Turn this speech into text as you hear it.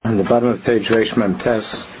the bottom of page Reish Mem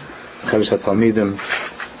Tes, Chavis HaTalmidim.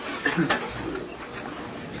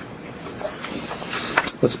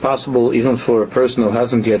 It's possible even for a person who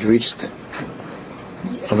hasn't yet reached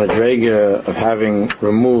a madrega of having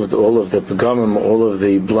removed all of the pagamim, all of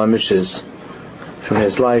the blemishes from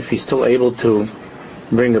his life, he's still able to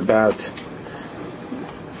bring about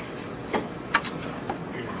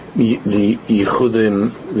the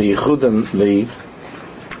yichudim, the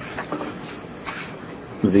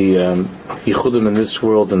yichudim in this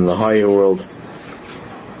world and the higher world.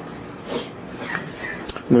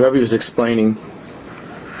 And the Rebbe was explaining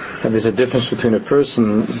that there's a difference between a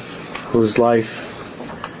person whose life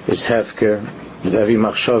is hefker, with every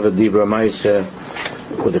machshava, dibra, maaseh,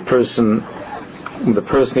 with the person,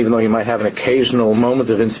 even though he might have an occasional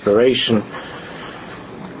moment of inspiration,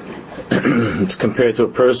 it's compared to a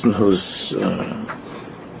person who's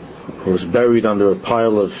buried under a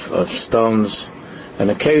pile of stones, and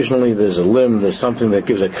occasionally there's a limb, there's something that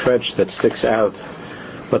gives a kvetch that sticks out,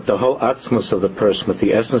 but the whole atzmus of the person, but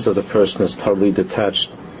the essence of the person is totally detached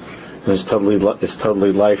and is totally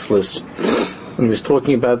lifeless. And he was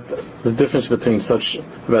talking about the difference between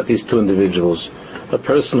about these two individuals. A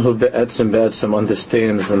person who be'etzem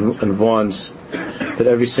understands and wants that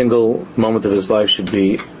every single moment of his life should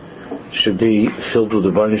be filled with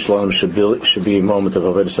the Baruch Shalom, should be a moment of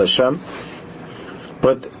Avodas Hashem.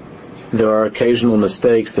 But there are occasional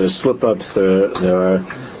mistakes, there are slip-ups, there are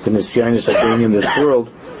the nisyanis of being in this world.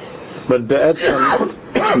 But be'etzem,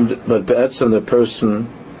 the person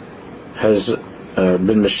has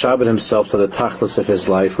been meshabed himself to the tachlis of his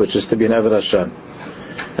life, which is to be an Eved Hashem.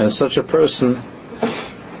 And such a person,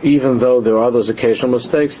 even though there are those occasional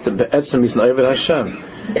mistakes, the be'etzem is an Eved Hashem.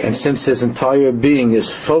 And since his entire being is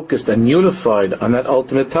focused and unified on that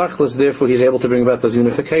ultimate tachlis, therefore he's able to bring about those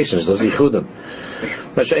unifications, those yichudim.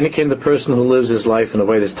 But indicating the person who lives his life in a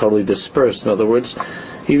way that's totally dispersed. In other words,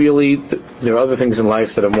 there are other things in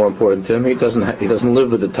life that are more important to him. He doesn't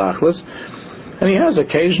live with the tachlis. And he has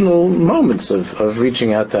occasional moments of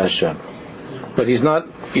reaching out to Hashem. But he's not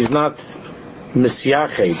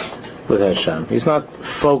misyached with Hashem. He's not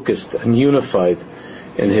focused and unified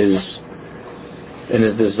in his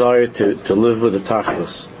desire to live with the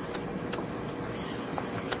tachlis.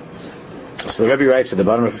 So the Rebbe writes at the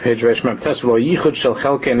bottom of page Reish Mem Tes, "Lo yichud shel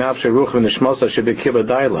chelkei nafshe ruach v'nishmasa shebekibah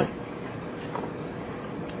dailai."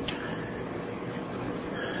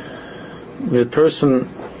 The person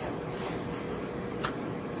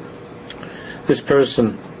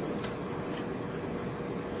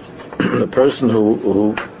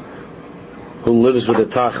who lives with the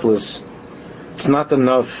tachlis, it's not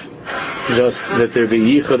enough just that there be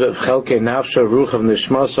yichud of chelkei nafshe ruach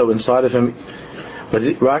v'nishmasa inside of him, but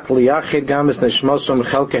rak liyachid gamis nishmasa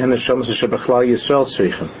chelkei haneshamos shebechlal Yisrael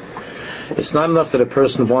tzrichim. It's not enough that a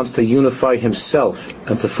person wants to unify himself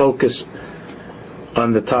and to focus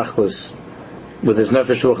on the tachlis with his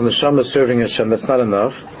nefesh ruach and neshama serving Hashem. That's not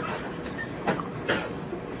enough.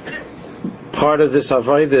 Part of this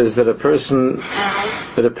avodah is that a person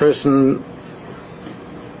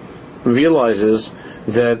realizes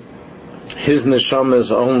that his neshama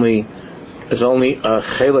is only a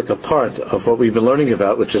chelik, a part of what we've been learning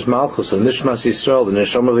about, which is Malchus, of Nishmas Yisrael, the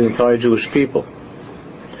neshama of the entire Jewish people.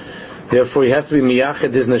 Therefore, he has to be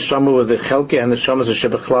miyachid his neshama with the chelkei and neshamas of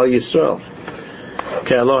Shebechlal Yisrael.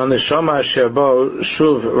 Ke'alo haneshama asher bo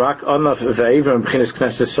shuv rak onaf ve'evim b'chinas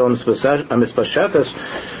Knesset Yisrael mispashetes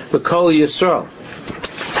v'kol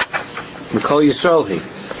Yisrael he.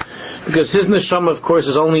 Because his neshama, of course,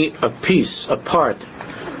 is only a piece, a part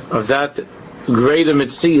of that greater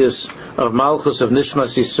mitzias of Malchus, of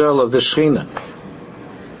Nishmas Yisrael, of the Shechina.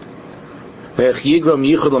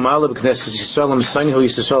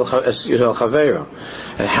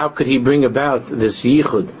 And how could he bring about this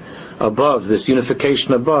yichud above, this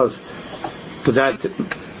unification above, with that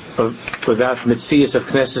mitzias of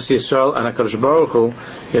Knesset Yisrael and HaKadosh Baruch Hu,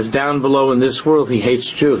 if down below in this world he hates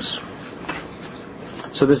Jews?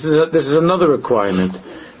 So this is another requirement.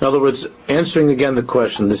 In other words, answering again the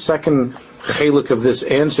question, the second chiluk of this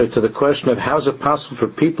answer to the question of how is it possible for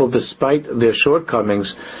people, despite their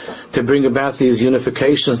shortcomings, to bring about these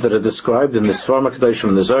unifications that are described in the Svar HaKadoshim,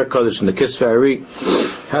 in the Zohar Kodesh, and the Kisvei Ari,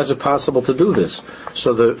 how is it possible to do this?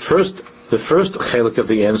 So the first chiluk of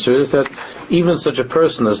the answer is that even such a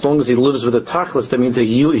person, as long as he lives with the tachlis, that means that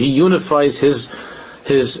he unifies his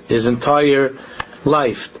entire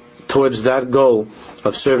life towards that goal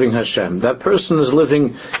of serving Hashem. That person is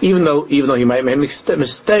living, even though he might make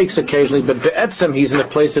mistakes occasionally, but be'etzem he's in a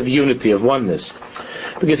place of unity, of oneness,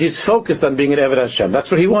 because he's focused on being an Eved Hashem. That's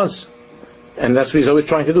what he wants, and that's what he's always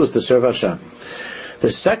trying to do, is to serve Hashem.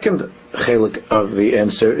 The second chelik of the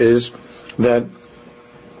answer is that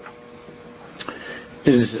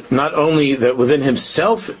is not only that within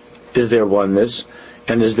himself is there oneness,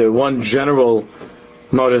 and is there one general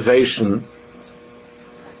motivation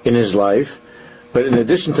in his life, but in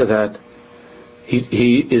addition to that,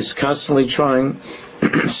 he is constantly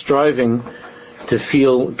striving to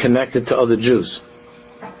feel connected to other Jews.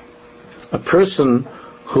 A person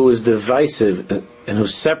who is divisive and who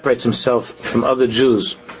separates himself from other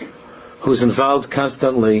Jews, who is involved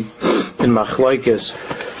constantly in machlokes,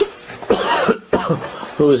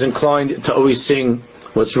 who is inclined to always seeing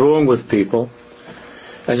what's wrong with people,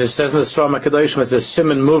 as it says in the Sfarim HaKadoshim, it's a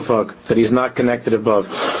siman muvhak that he's not connected above.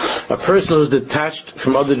 A person who's detached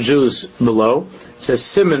from other Jews below, it says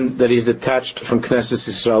siman that he's detached from Knesset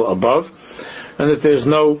Yisrael above, and that there's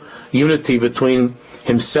no unity between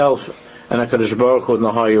himself and HaKadosh Baruch Hu in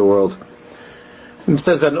the higher world. It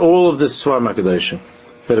says that in all of this Sfarim HaKadoshim,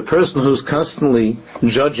 that a person who's constantly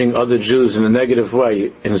judging other Jews in a negative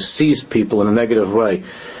way, and sees people in a negative way,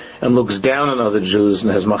 and looks down on other Jews,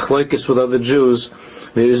 and has machlokes with other Jews,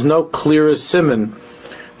 there is no clearer siman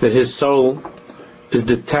that his soul is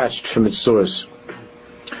detached from its source.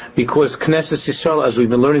 Because Knesset Yisrael, as we've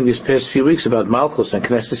been learning these past few weeks about Malchus and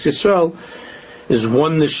Knesset Yisrael, is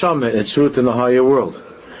one neshama in its root in the higher world.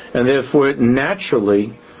 And therefore,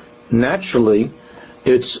 naturally,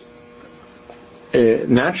 it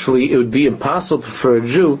would be impossible for a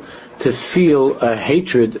Jew to feel a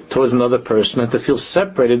hatred towards another person and to feel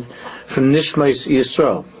separated from Nishmais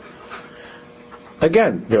Yisrael.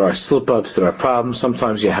 Again, there are slip-ups, there are problems,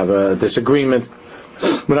 sometimes you have a disagreement.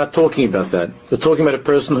 We're not talking about that. We're talking about a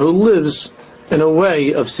person who lives in a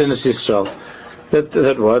way of Sinas Yisrael.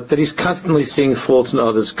 That he's constantly seeing faults in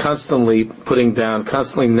others, constantly putting down,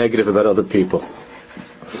 constantly negative about other people.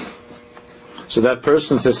 So that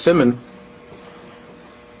person says siman,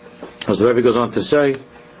 as the Rebbe goes on to say,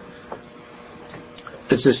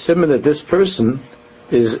 it's a siman that this person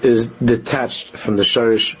is detached from the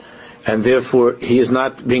shorish, and therefore he is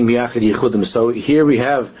not being miyachid yichudim. So here we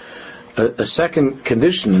have a second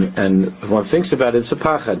condition, and if one thinks about it, it's a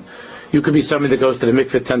pachad. You could be somebody that goes to the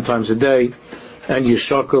mikveh 10 times a day, and you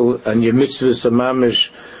shakel, and your mitzvahs are mamish,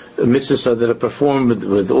 mitzvahs that are performed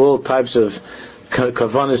with all types of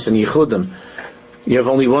kavanis and yichudim. You have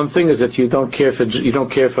only one thing, is that you don't care for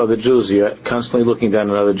other Jews. You're constantly looking down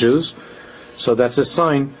on other Jews. So that's a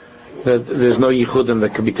sign that there's no yichudim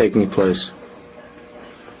that could be taking place.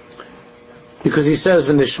 Because he says,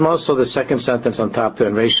 "V'nishmaso," the second sentence on top there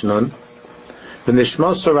in Reish Nun,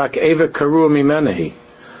 "V'nishmaso rak eva karu mimenehi."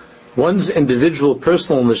 One's individual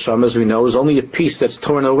personal neshama, as we know, is only a piece that's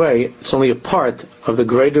torn away. It's only a part of the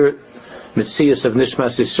greater mitzias of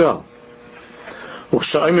Nishmas Yisrael.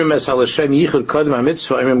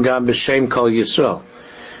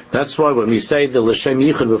 That's why when we say the L'Shem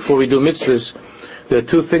Yichud before we do mitzvahs, there are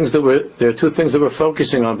two things that we're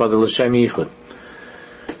focusing on by the L'Shem Yichud.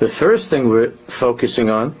 The first thing we're focusing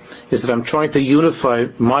on is that I'm trying to unify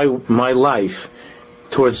my life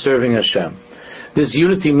towards serving Hashem. This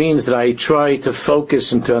unity means that I try to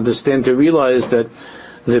focus and to understand, to realize that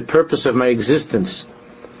the purpose of my existence,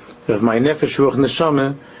 of my nefesh ruach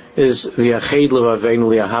neshama, is v'yached levaveinu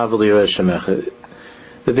li'ahav li'yireh shemecha.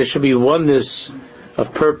 That there should be oneness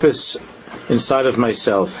of purpose inside of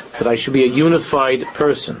myself. That I should be a unified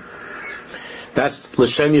person. That's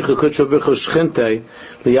l'shem yichud kudsho b'chu shchinte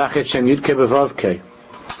li'yachet shem yudke b'vavke.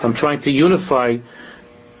 I'm trying to unify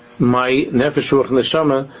my nefesh ruach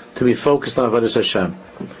neshama to be focused on avodas Hashem.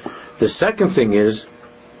 The second thing is,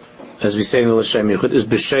 as we say in the L'Shem Yichud, is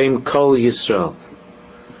b'shem kol Yisrael.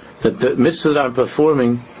 That the mitzvah that I'm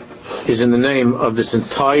performing is in the name of this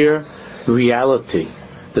entire reality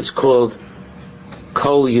that's called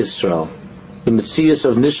Kol Yisrael, the Metzias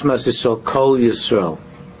of Nishmas Yisrael, Kol Yisrael.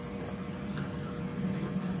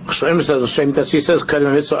 That's he says,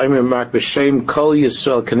 b'shem Kol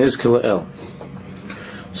Yisrael kanizke la'el.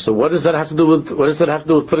 So what does that have to do with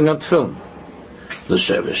putting on tefillin?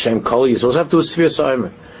 B'shem Kol Yisrael. What does that have to do with Sfiras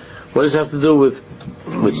Ha'omer? What does it have to do with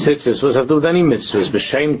tzitzis? What does it have to do with any mitzvahs?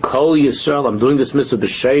 B'shem Kol Yisrael. I'm doing this mitzvah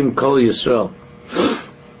b'shem Kol Yisrael.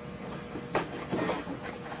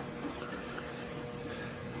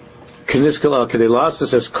 K'nizkel al-Kedilasa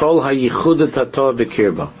says Kol ha-yichud tatah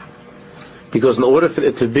b'kirba. Because in order for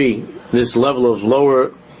it to be this level of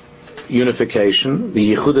lower unification,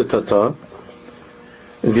 the yichud tatah,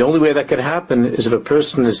 the only way that could happen is if a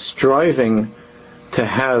person is striving to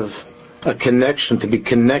have a connection, to be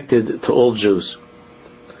connected to all Jews,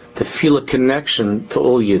 to feel a connection to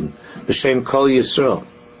all Yidden. B'shem Kol Yisrael.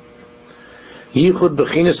 Yichud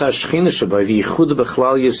b'chinas ha'shchina shabay, v'yichud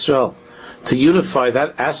b'chlal Yisrael. to unify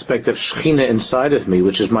that aspect of Shechina inside of me,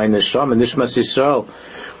 which is my Neshama, Nishmas Yisrael,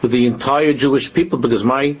 with the entire Jewish people, because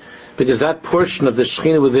that portion of the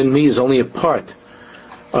Shechina within me is only a part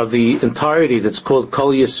of the entirety that's called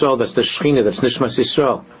Kol Yisrael, that's the Shechina, that's Nishmas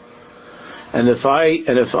Yisrael. And if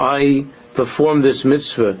I perform this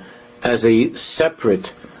mitzvah as a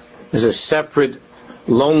separate,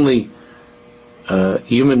 lonely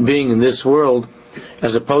human being in this world,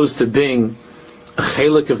 as opposed to being a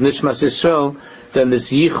chelik of Nishmas Yisrael, then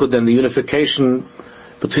this yichud and the unification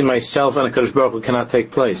between myself and HaKadosh Baruch Hu cannot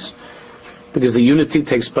take place. Because the unity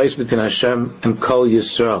takes place between Hashem and Kol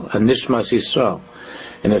Yisrael, and Nishmas Yisrael.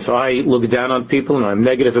 And if I look down on people and I'm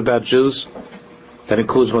negative about Jews, that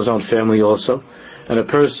includes one's own family also, and a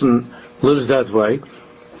person lives that way,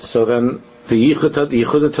 so then the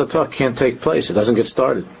Yichud Tata can't take place. It doesn't get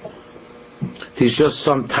started. He's just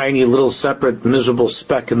some tiny little separate miserable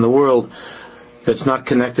speck in the world that's not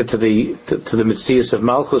connected to the Metzias of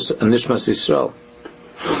Malchus and Nishmas Yisrael.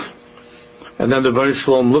 And then the Baruch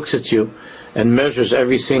Shalom looks at you and measures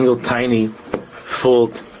every single tiny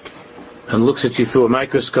fault and looks at you through a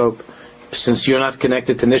microscope, since you're not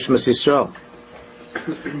connected to Nishmas Yisrael,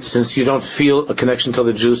 since you don't feel a connection to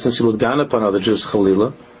other Jews, since you look down upon other Jews,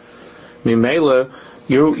 Chalila, Mimela,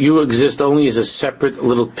 you exist only as a separate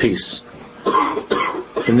little piece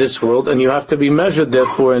in this world, and you have to be measured,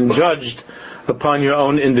 therefore, and judged upon your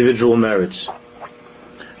own individual merits.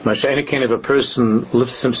 Masha'anikin, if a person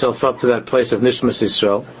lifts himself up to that place of Nishmas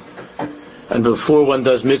Yisrael, and before one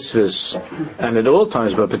does mitzvahs, and at all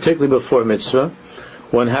times, but particularly before mitzvah,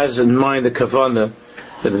 one has in mind the kavanah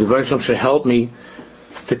that the Rebbeinu Shalom should help me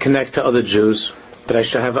to connect to other Jews, that I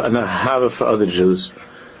should have an ahava for other Jews.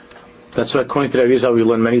 That's why, according to the Arizal, we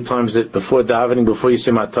learn many times that before davening, before you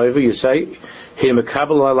say Matayva, you say,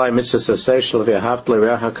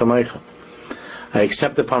 I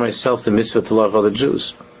accept upon myself the mitzvah to love other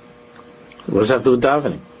Jews. What does that have to do with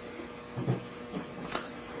davening?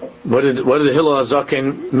 What did Hillel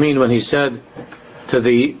HaZaken mean when he said to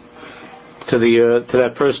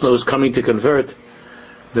that person who was coming to convert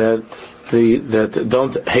that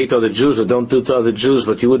don't hate other Jews, or don't do to other Jews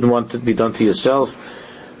what you wouldn't want to be done to yourself?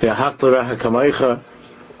 That's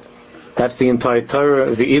the entire Torah.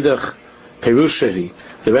 V'idach Perushahi.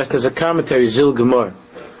 The rest is a commentary. Zil Gemar.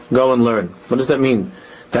 Go and learn. What does that mean?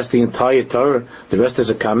 That's the entire Torah. The rest is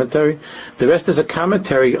a commentary. The rest is a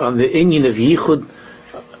commentary on the inyan of Yichud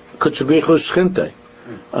Kutchabichu Shchinte,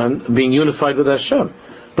 on being unified with Hashem.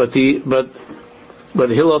 But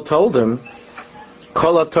Hillel told him,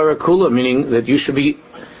 Kol Torah Kula, meaning that you should be,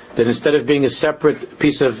 that instead of being a separate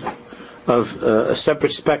piece of a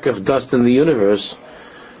separate speck of dust in the universe,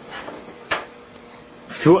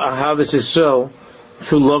 through Ahavas Yisrael,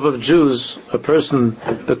 through love of Jews, a person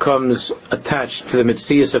becomes attached to the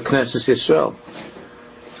Metzias of Knesset Yisrael,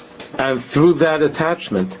 and through that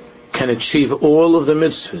attachment can achieve all of the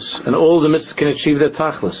mitzvahs, and all the mitzvahs can achieve their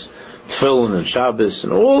tachlis, Tefillin and Shabbos,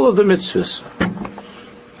 and all of the mitzvahs.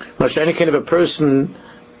 Any kind of a person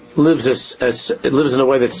lives in a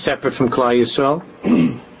way that's separate from Klal Yisrael,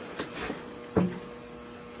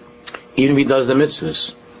 even if he does the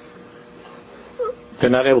mitzvahs, they're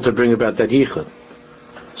not able to bring about that yichud.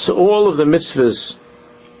 So all of the mitzvahs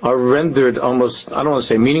are rendered almost, I don't want to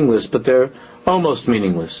say meaningless, but they're almost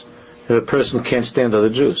meaningless if a person can't stand other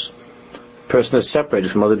Jews. A person is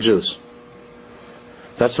separated from other Jews.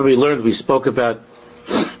 That's what we learned. We spoke about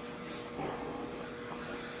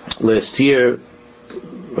last year,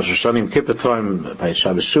 Rosh Hashanah Kippur time, by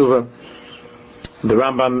Shabbos Shuvah. The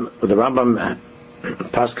Rambam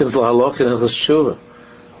paskins l'halach in Hilchos Shuvah,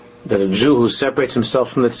 that a Jew who separates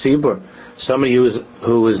himself from the tzibur, somebody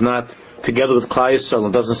who is not together with Klal Yisrael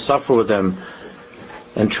and doesn't suffer with them,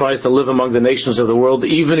 and tries to live among the nations of the world,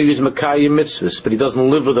 even if he's Mekayim mitzvahs, but he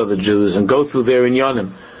doesn't live with other Jews and go through their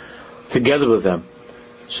inyanim together with them.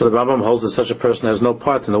 So the Rambam holds that such a person has no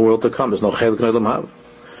part in the world to come. There's no chelik ne'olam haba.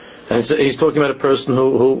 And he's talking about a person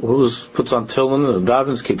who puts on tefillin,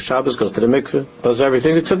 davens, keeps Shabbos, goes to the mikveh, does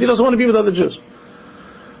everything, except he doesn't want to be with other Jews.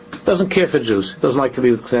 Doesn't care for Jews. He doesn't like to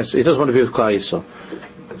be with Knesset. He doesn't want to be with Klal Yisrael.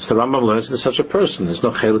 So the Rambam learns that such a person, there's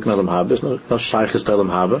no chelik ne'olam haba, there's no shaychus to olam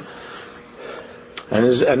haba, and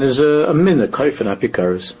is a min, a koif, and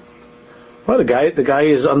apikaris. Well, the guy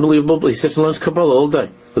is unbelievable. He sits and learns Kabbalah all day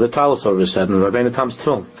with a talis over his head and Rabbeinu Tam's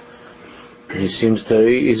tefillin.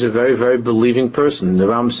 He's a very, very believing person. The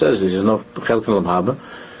Ram says there's no chelik ne'olam haba,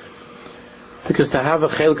 because to have a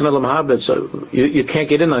chelik ne'olam haba, so you can't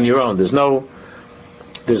get in on your own. There's no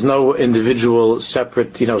individual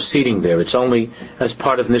separate, seating there. It's only as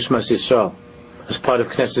part of Nishmas Yisrael, as part of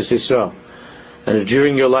Knesset Yisrael. And if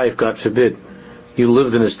during your life, God forbid, you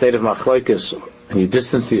lived in a state of machlokes and you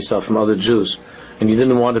distanced yourself from other Jews, and you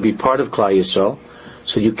didn't want to be part of Klal Yisrael,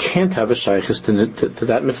 so you can't have a shaykhis to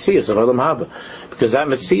that Metzias of Olam Haba, because that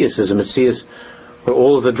Metzias is a Metzias where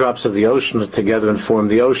all of the drops of the ocean are together and form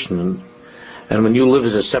the ocean, and when you live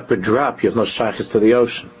as a separate drop, you have no shaykhis to the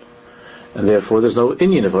ocean, and therefore there's no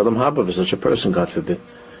inyan of Olam Haba for such a person, God forbid.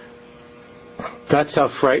 That's how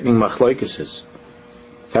frightening machlokes is.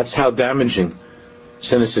 That's how damaging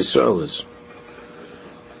Sinas Yisrael is.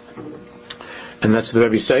 And that's what the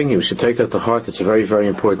Rebbe is saying here. We should take that to heart. It's a very, very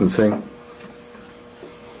important thing. And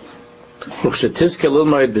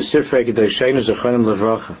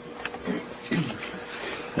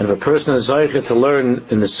if a person is zeicher to learn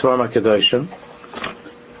in the Sfarim HaKadoshim,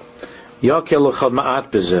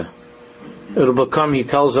 it'll become, he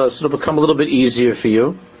tells us, it'll become a little bit easier for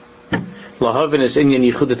you.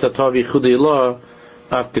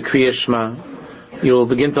 You'll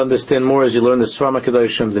begin to understand more as you learn the Sfarim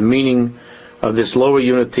HaKadoshim, the meaning of this lower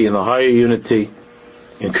unity and the higher unity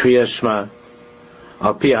in Kriyas Shema.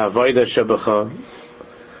 Al Pi Havodah Shebecha.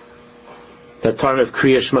 That time of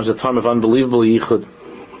Kriyas Shema is a time of unbelievable yichud.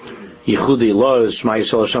 Yichud Ilah is Shema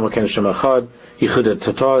Yisrael Hashem Elokeinu Hashem Echad. Yichud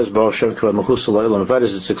Tata is Baruch Shem Kavod Mechus L'OlamAvad,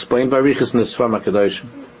 as it's explained by Riches in the Sfarim HaKadoshim.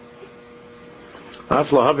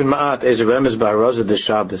 Af Lahavin Ma'at Ezer Remez Ba'arazah de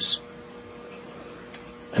Shabbos.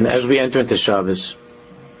 And as we enter into Shabbos,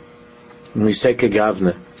 and we say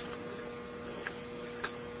Kegavna,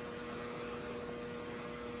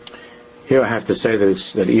 here I have to say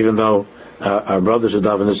that even though our brothers of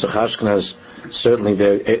Daven Nusach Ashkenaz, certainly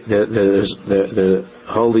they're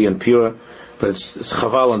holy and pure, but it's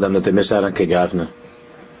chaval on them that they miss out on Kegavna.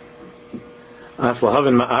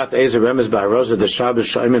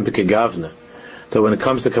 That when it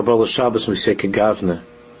comes to Kabbalah Shabbos, we say Kegavna.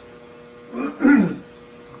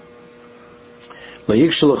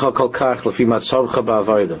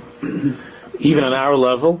 Even on our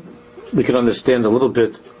level, we can understand a little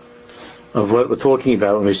bit of what we're talking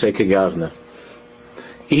about when we say Kegavna.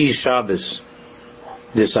 Ihi Shabbos,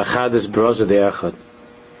 this Achadis B'Roza De'echad.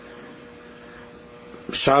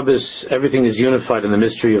 Shabbos, everything is unified in the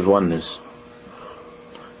mystery of oneness.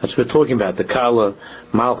 That's what we're talking about. The Kala,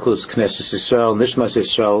 Malchus, Knesset Yisrael, Nishmas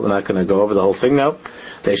Yisrael. We're not going to go over the whole thing now.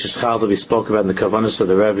 The Eish Chal that we spoke about in the Kavanas of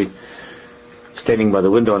the Rebbe, standing by the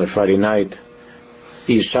window on a Friday night.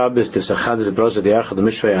 Ihi Shabbos, this Achadis B'Roza De'echad, the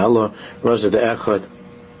Mishrei Allah, Roza De'echad.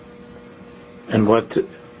 And what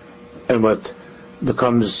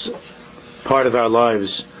becomes part of our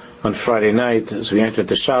lives on Friday night as we enter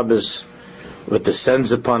into Shabbos, what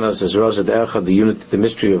descends upon us is Roza De'echad, the unity, the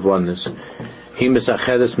mystery of oneness. He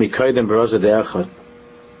misachedes mikoydem b'Roza De'echad.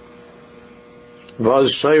 V'az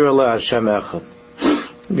shoyra le Hashem echad.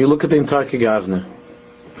 If you look at the entire Kegavna,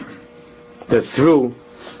 that through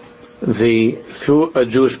a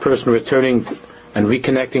Jewish person returning and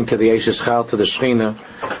reconnecting to the Eish Chal, to the Shechina,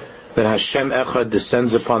 that Hashem Echad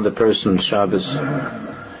descends upon the person on Shabbos.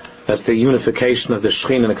 That's the unification of the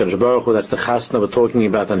Shechina and the Kadosh Baruch Hu. That's the Chasna we're talking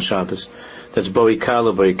about on Shabbos. That's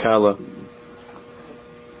Boikala, Boikala.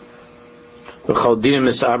 V'chal dinim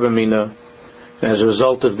is abamina. And as a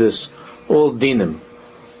result of this, all dinim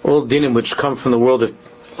which come from the world of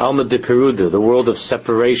Alma de Peruda, the world of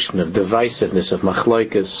separation, of divisiveness, of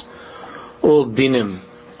machlokes, all dinim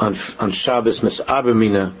on Shabbos mis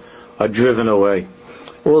abamina are driven away.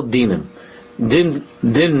 All dinim. Din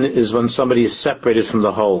is when somebody is separated from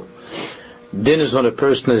the whole. Din is when a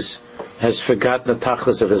person has forgotten the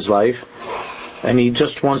tachlis of his life, and he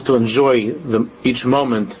just wants to enjoy each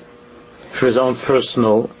moment for his own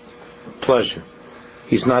personal pleasure.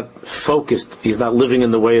 He's not focused. He's not living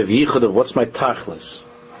in the way of yichud, of what's my tachlis?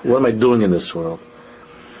 What am I doing in this world?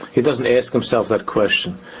 He doesn't ask himself that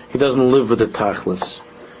question. He doesn't live with the tachlis.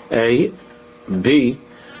 A. B.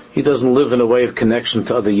 He doesn't live in a way of connection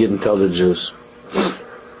to other Yid and to other Jews.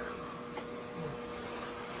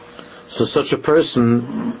 So such a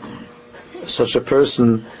person,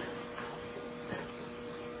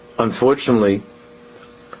 unfortunately,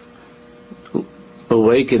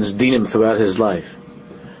 awakens dinim throughout his life,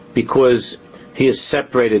 because he is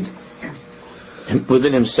separated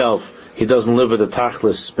within himself. He doesn't live with the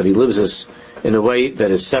tachlis, but he lives in a way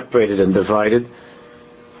that is separated and divided.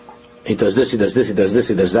 He does this, he does this, he does this,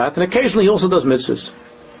 he does that, and occasionally he also does mitzvahs.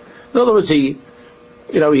 In other words, he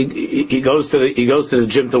goes to the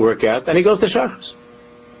gym to work out, and he goes to Shachris.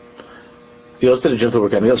 He goes to the gym to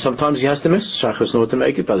work out, and sometimes he has to miss Shachris in order to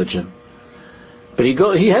make it by the gym. But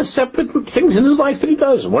he has separate things in his life that he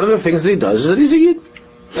does. One of the things that he does is that he's a Yid.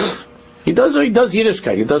 He does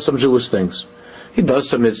Yiddishkeit, he does some Jewish things. He does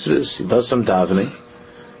some mitzvahs, he does some davening,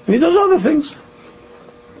 and he does other things.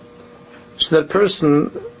 So that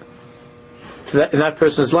person, in that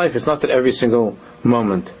person's life, it's not that every single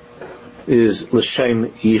moment is l'shem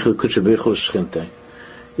yichud kutshabichu shchinte,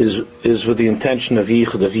 is with the intention of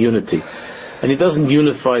yichud, of unity, and he doesn't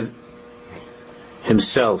unify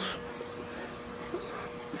himself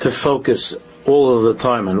to focus all of the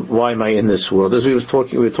time on why am I in this world. As we were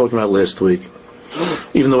talking about last week,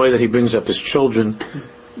 even the way that he brings up his children,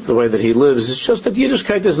 the way that he lives, it's just that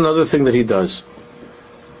Yiddishkeit is another thing that he does,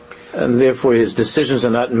 and therefore his decisions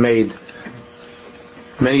are not made.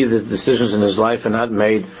 Many of the decisions in his life are not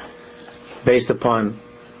made based upon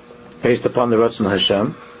the Ratzon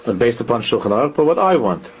Hashem, but based upon Shulchan Aruch, but what I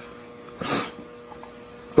want.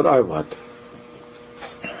 What I want.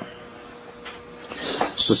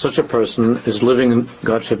 So such a person is living,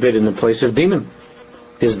 God forbid, in a place of dinim.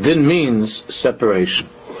 Because din means separation.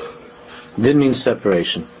 Din means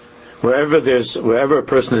separation. Wherever a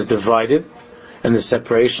person is divided and there's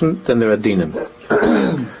separation, then there are dinim.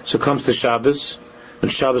 So comes to Shabbos. When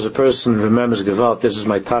Shabbos, a person remembers Gevalt, this is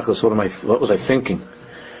my tachlis, what was I thinking?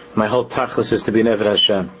 My whole tachlis is to be an Eved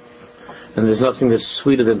Hashem. And there's nothing that's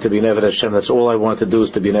sweeter than to be an Eved Hashem. That's all I want to do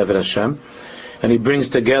is to be an Eved Hashem. And he brings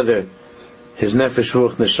together his nefesh,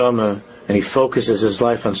 ruach, neshama, and he focuses his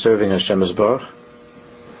life on serving Hashem Yisbarach.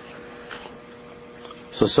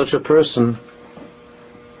 So such a person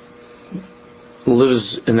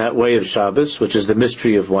lives in that way of Shabbos, which is the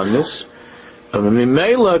mystery of oneness. All dinim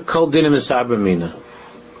are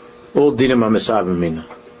misabamina.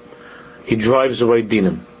 He drives away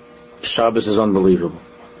dinim. Shabbos is unbelievable.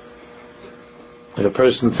 If a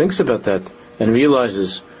person thinks about that and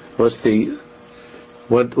realizes what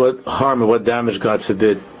harm or what damage, God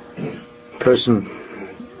forbid, person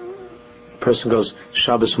goes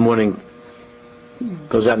Shabbos morning,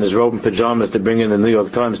 goes out in his robe and pajamas to bring in the New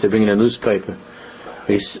York Times, to bring in a newspaper,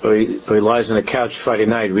 or he lies on a couch Friday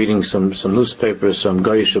night reading some newspaper, some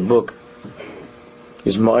Goyish book.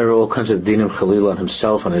 He's ma'ir all kinds of dinim chalil on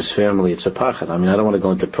himself, on his family. It's a pachad. I mean, I don't want to go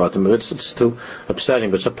into pratim, but it's too upsetting,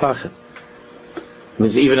 but it's a pachad. It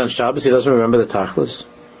means even on Shabbos he doesn't remember the tachlis.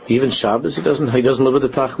 Even Shabbos he doesn't live with the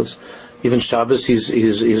tachlis. Even Shabbos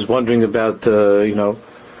he's wondering about the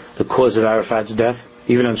cause of Arafat's death.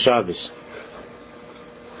 Even on Shabbos,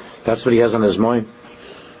 that's what he has on his mind.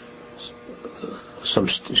 Some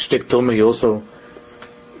shtik tumah he also.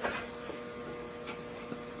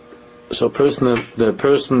 So the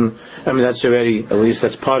person, I mean, that's already, at least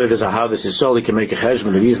that's part of his ahavas yisrael. He can make a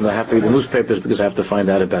cheshbon. The reason I have to read the newspapers is because I have to find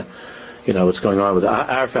out about, what's going on with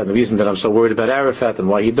Arafat. The reason that I'm so worried about Arafat and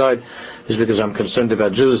why he died is because I'm concerned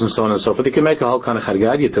about Jews and so on and so forth. He can make a whole kind of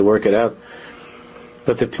chargadya to work it out.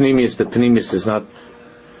 But the pnimius is not,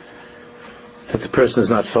 that the person is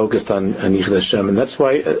not focused on Yichud Hashem. And that's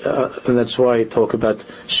why I talk about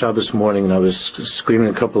Shabbos morning. And I was screaming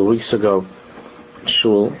a couple of weeks ago,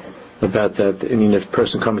 shul, about that. I mean, if a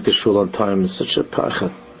person coming to shul on time is such a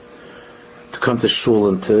pachad. To come to shul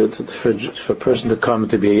and for a person to come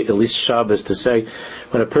to be at least Shabbos, to say,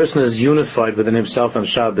 when a person is unified within himself on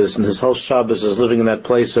Shabbos, and his whole Shabbos is living in that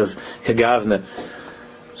place of Kagavna,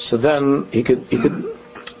 so then he could daven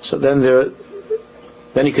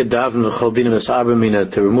v'chol dinim es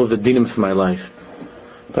to remove the dinim from my life.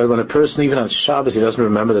 But when a person, even on Shabbos, he doesn't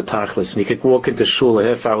remember the tachlis, and he could walk into shul a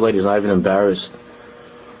half hour late, he's not even embarrassed.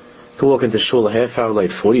 He could walk into shul a half hour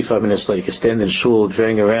late, 45 minutes late, he could stand in shul,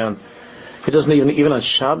 draying around. He doesn't even on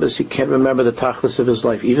Shabbos, he can't remember the tachlis of his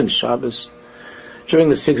life. Even Shabbos. During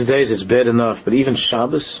the 6 days, it's bad enough, but even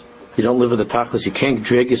Shabbos, you don't live with the tachlis. You can't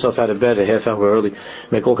drag yourself out of bed a half hour early,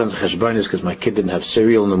 make all kinds of cheshbonis because my kid didn't have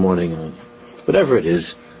cereal in the morning, whatever it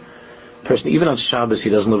is. Person, even on Shabbos, he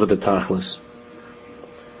doesn't live with the tachlis.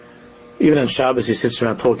 Even on Shabbos, he sits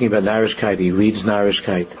around talking about Narishkeit. He reads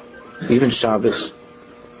Narishkeit. Even Shabbos.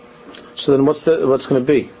 So then, what's going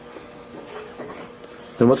to be?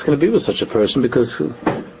 Then what's going to be with such a person? Because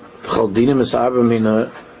chol dinim es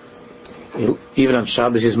abamina, even on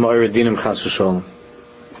Shabbos, he's ma'ir dinim chas v'sholem.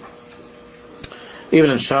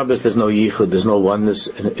 Even on Shabbos, there's no yichud, there's no oneness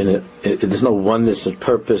in it. There's no oneness of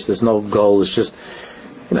purpose. There's no goal. It's just,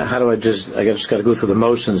 how do I just got to go through the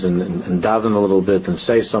motions and daven a little bit and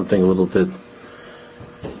say something a little bit.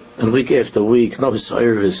 And week after week, no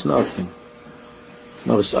hisayrus, nothing.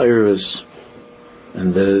 No hisayrus.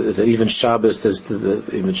 And even Shabbos,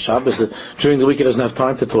 during the week he doesn't have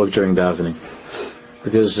time to talk during davening.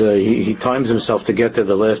 Because he times himself to get there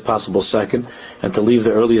the last possible second, and to leave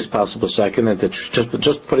the earliest possible second, and to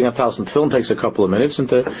just putting on talis and tefillin takes a couple of minutes, and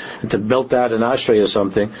to belt out an ashrei or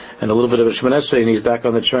something, and a little bit of a shemoneh esrei, and he's back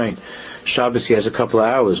on the train. Shabbos he has a couple of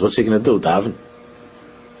hours. What's he going to do? Daven.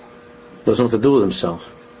 Doesn't know what to do with himself.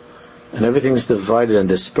 and everything's divided and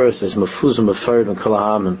dispersed. There's mafuzim, mafarid, and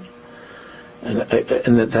kolahamim.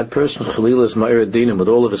 And that person, Chalila, is Ma'ir Dinim, with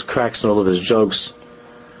all of his cracks and all of his jokes.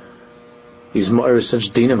 He's Ma'ir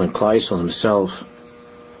such Dinim and Klais on himself.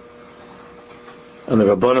 And the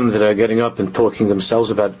Rabbanim that are getting up and talking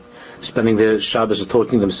themselves about, spending their Shabbos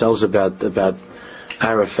talking themselves about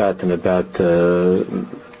Arafat and about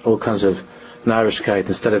all kinds of narishkeit,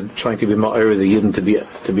 instead of trying to be Ma'ir the Yidden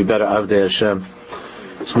to be better Avdei Hashem.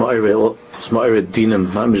 It's Ma'ir Dinim,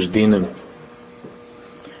 Mamish Dinim.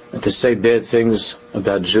 And to say bad things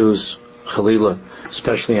about Jews, Chalila,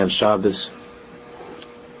 especially on Shabbos.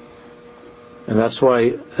 And that's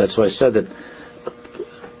why I said that,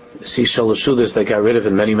 see, Shalashudas they got rid of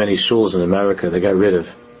in many shuls in America, they got rid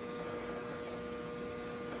of.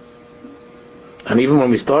 And even when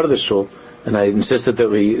we started the shul, and I insisted that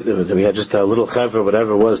we had just a little chevra,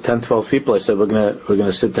 whatever it was, 10, 12 people, I said we're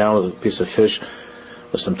gonna sit down with a piece of fish,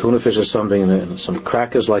 or some tuna fish or something, and some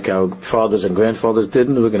crackers like our fathers and grandfathers did,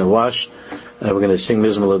 and we're going to wash, and we're going to sing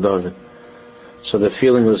Mizmor LaDavid. So the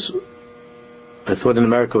feeling was, I thought in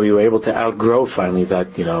America we were able to outgrow finally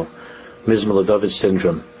that, Mizmor LaDavid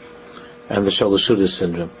syndrome, and the Shalashudas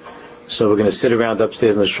syndrome. So we're going to sit around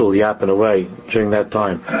upstairs in the shul yapping away during that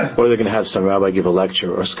time, or they're going to have some rabbi give a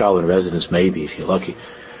lecture, or a scholar in residence maybe, if you're lucky.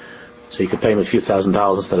 So you could pay him a few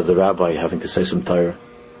 $1,000s instead of the rabbi having to say some Torah.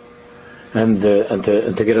 And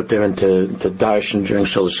to get up there and to darshan during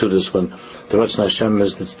Shalashudas when the Ratzon Hashem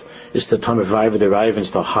is the time of Raiva the Raiva,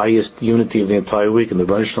 it's the highest unity of the entire week. And the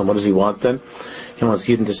Rebbeinu Shalom, what does he want then? He wants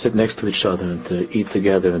Yidden to sit next to each other and to eat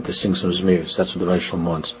together and to sing some Zmirs. That's what the Rebbeinu Shalom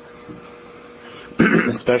wants.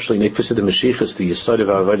 Especially in Ikvus the Mashiachas, the Yesod of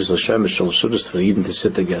our Avodas Hashem is Shalashudas for Yidden to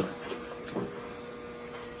sit together.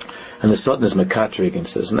 And the Sultan is Makatrik and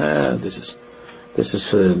says, nah, this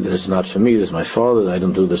is not for me, this is my father, I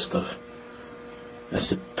don't do this stuff.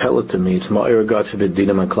 That's a pellet to me. It's Ma'ir, God forbid,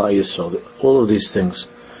 Dinam and Klal Yisrael. All of these things.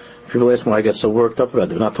 People ask me why I get so worked up about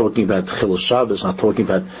it. We're not talking about Chilul Shabbos, not talking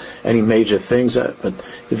about any major things. But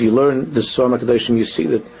if you learn the Zohar HaKadoshim, you see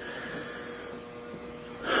that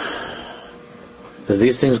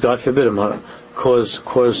these things, God forbid,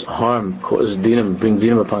 cause harm, cause Dinam, bring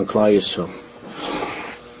Dinam upon Klal Yisrael.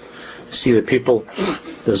 You see that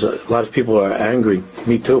there's a lot of people who are angry,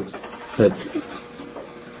 me too,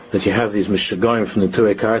 that you have these Mishagoyim from the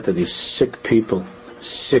Turei Karta, these sick people,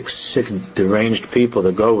 sick, deranged people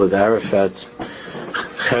that go with Arafat,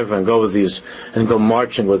 Chevra, and go with these, and go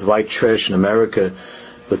marching with white trash in America,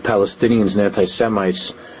 with Palestinians and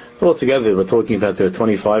anti-Semites. All together, we're talking about there are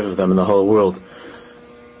 25 of them in the whole world.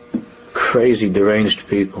 Crazy, deranged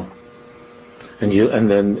people. And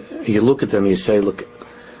then you look at them and you say,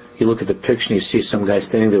 you look at the picture and you see some guy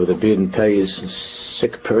standing there with a beard and payas, a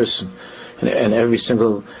sick person. And every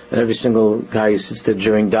single guy sits there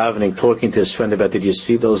during davening talking to his friend about, did you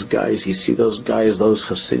see those guys? You see those guys, those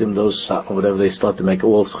Hasidim, those whatever they start to make,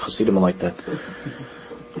 all Hasidim are like that.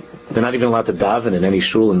 They're not even allowed to daven in any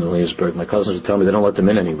shul in Williamsburg. My cousins would tell me they don't let them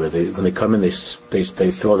in anywhere. When they come in, they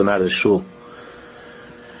throw them out of the shul.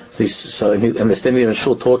 And they're standing there in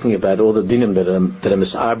shul talking about all the dinim that are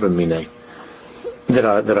mis'abrim minei, that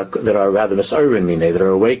are rather mis'arin minei, that are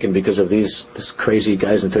awakened because of this crazy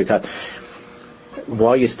guys in Turkey.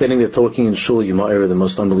 While you're standing there talking in shul, you might hear the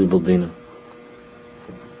most unbelievable dinim.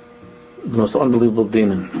 The most unbelievable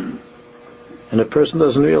dinim. And a person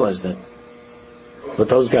doesn't realize that. What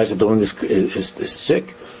those guys are doing is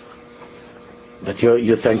sick. But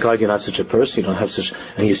you thank God you're not such a person, you don't have such,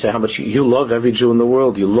 and you say how much you love every Jew in the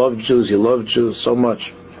world, you love Jews so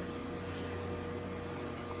much.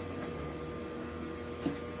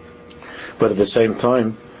 But at the same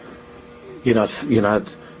time, you're not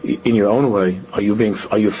in your own way. Are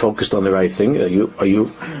you focused on the right thing? Are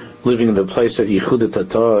you living in the place of Yichud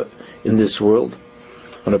Tata in this world?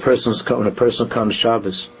 When a person comes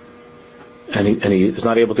Shabbos and he is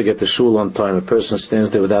not able to get to shul on time, a person stands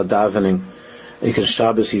there without davening. He can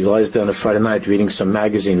Shabbos, he lies there on a Friday night reading some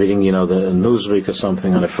magazine, reading the Newsweek or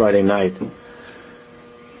something on a Friday night.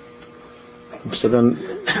 So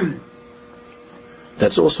then,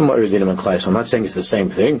 that's also Ma'ir Dinim and Klal Yisrael. I'm not saying it's the same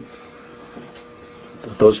thing.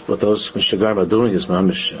 What those Mishagoyim are doing is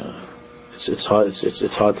mamish. It's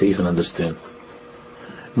hard to even understand.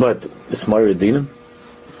 But it's Ma'ir Dinim,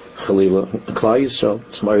 Chalila, Klal Yisrael.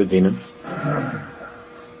 It's Ma'ir Dinim.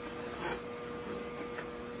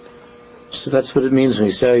 So that's what it means when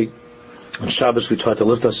we say on Shabbos we try to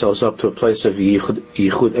lift ourselves up to a place of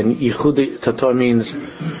Yichud. And Yichud Tata means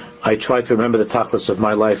I try to remember the tachlis of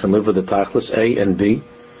my life and live with the tachlis, A, and B,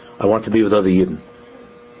 I want to be with other Yidden.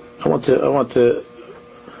 I want to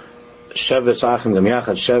Shabbos Achim Gam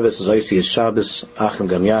Yachad. Shabbos is Oisi is Shabbos, Achim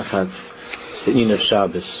Gam Yachad. It's the Yin of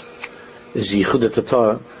Shabbos. Is Yichud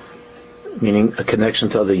Torah, meaning a connection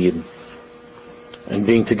to other Yidden and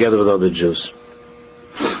being together with other Jews.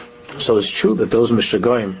 So it's true that those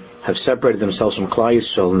Mishagoyim have separated themselves from Klal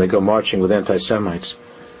Yisrael and they go marching with anti-Semites.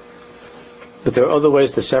 But there are other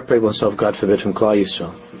ways to separate oneself, God forbid, from Klal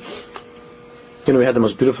Yisrael. You know, we had the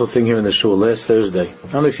most beautiful thing here in the shul last Thursday. I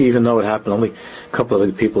don't know if you even know what happened. Only a couple of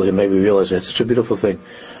the people here maybe realize it. It's such a beautiful thing.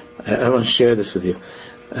 I want to share this with you.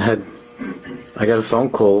 I got a phone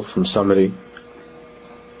call from somebody.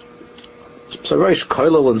 It's a Rosh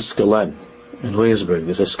Koilel in Skelen in Williamsburg.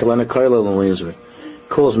 There's a Skelen Koilel in Williamsburg. He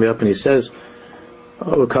calls me up and he says,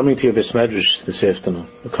 "Oh, we're coming to your Beis Medrash this afternoon.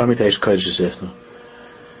 We're coming to Eish Kodesh this afternoon."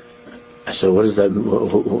 I said, "What is that?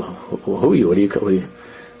 Who are you? What are you?"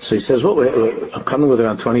 So he says, "Well, I'm coming with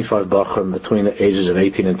around 25 bachrim between the ages of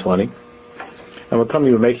 18 and 20. And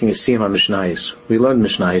we're making a siyum on Mishnayos. We learned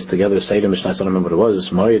Mishnayos together, Seder Mishnayos, I don't remember what it was, it's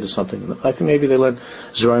Moed or something. I think maybe they learned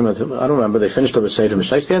Zorim, I don't remember, they finished up with Seder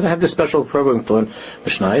Mishnayos. They had this special program to learn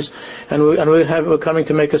Mishnayos. And we're coming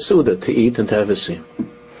to make a Suda, to eat and to have a siyum."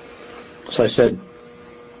 So I said,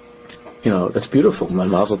 "You know, that's beautiful. My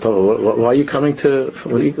Mazel Tov, why are you coming to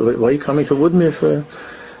Woodmere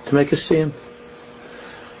to make a siyum?"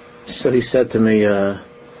 So he said to me, "You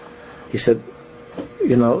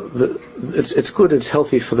know, it's good, it's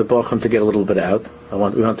healthy for the Bacham to get a little bit out. We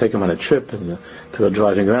want to take them on a trip and to go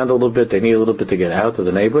driving around a little bit. They need a little bit to get out of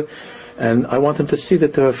the neighborhood. And I want them to see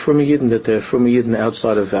that there are Fruma Yidden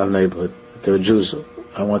outside of our neighborhood. That there are Jews.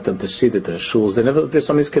 I want them to see that there are shuls.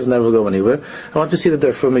 Some of these kids never go anywhere. I want to see that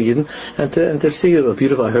they're Fruma Yidden and to see a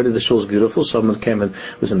beautiful. I heard that the shul is beautiful. Someone came and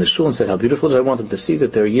was in the shul and said how beautiful it is. I want them to see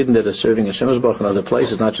that there are Yidden that are serving Hashem Yisborach in other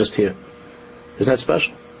places, not just here. Isn't that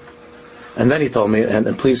special?" And then he told me,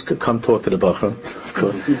 and please come talk to the Bachram, of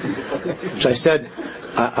course. Which I said,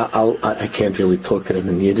 I can't really talk to them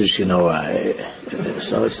in Yiddish, you know,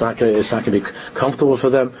 so it's not going to be comfortable for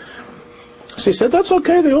them. So he said, "That's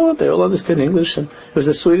okay, they all understand English," and it was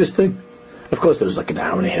the sweetest thing. Of course, there was like an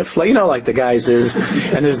hour and a half flight, you know, like the guys, there's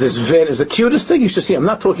this van, it was the cutest thing you should see. I'm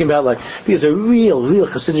not talking about like, these are real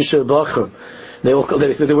Chassidish Bachram. They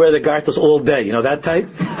wear the gartels all day, you know, that type.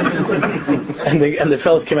 and the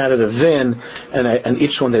fellas came out of the van, and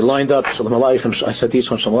each one they lined up. Shalom Aleichem. I said to each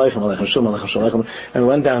one, Shalom Aleichem, Aleichem Shalom Aleichem, Shalom Aleichem, and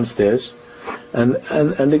went downstairs, and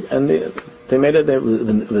they made it.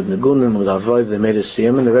 With Nagunim, with Avoid, they made a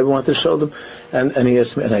siyum, and the Rebbe wanted to show them. And he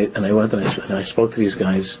asked me, and I went and I spoke to these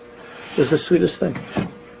guys. It was the sweetest thing.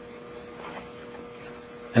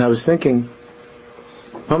 And I was thinking,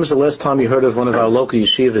 when was the last time you heard of one of our local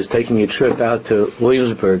yeshivas taking a trip out to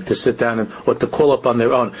Williamsburg to sit down or to call up on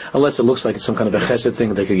their own? Unless it looks like it's some kind of a chesed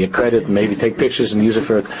thing, they could get credit and maybe take pictures and use it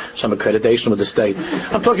for some accreditation with the state.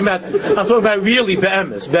 I'm talking about really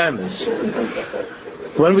be'emes.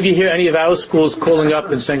 When would you hear any of our schools calling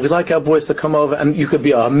up and saying, "We'd like our boys to come over," and you could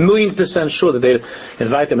be 1,000,000% sure that they'd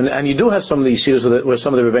invite them. And you do have some of the yeshivas where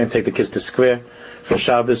some of the rebbeim take the kids to square for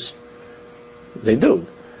Shabbos. They do.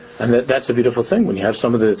 And that's a beautiful thing when you have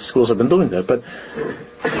some of the schools have been doing that. But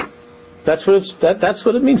that's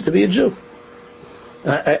what it means to be a Jew.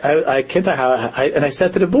 I can't. And I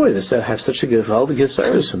said to the boys, I said, "I have such a gewaldige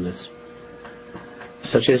service in this.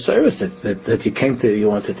 Such a service that you came to, you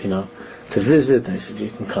wanted, to visit." And I said, "You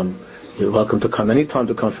can come. You're welcome to come anytime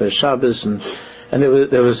to come for Shabbos." And they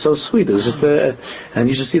were so sweet. It was just and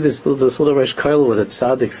you just see this little Rosh Koilel with a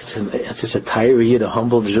tzaddik, such a tyree Yid, a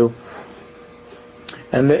humble Jew.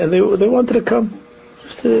 And they wanted to come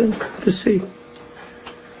just to see.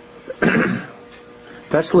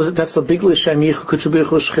 That's the big L'Shem Yichud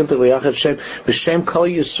Kutchubichu Shchinta L'Yachad Shem B'Shem Kol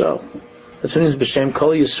Yisrael. That's what it means, B'Shem Kol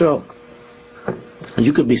Yisrael. And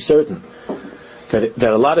you could be certain that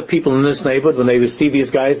a lot of people in this neighborhood, when they see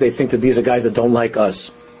these guys, they think that these are guys that don't like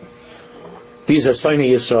us. These are Sinai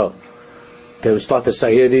Yisrael. They would start to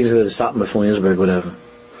say, "Yeah, these are the Satmar from Williamsburg, whatever."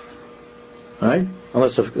 Right?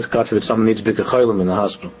 Unless, if God forbid, someone needs big cholim in the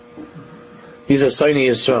hospital. These are Sinai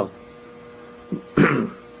Yisrael.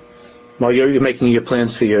 While you're making your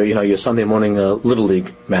plans for your Sunday morning Little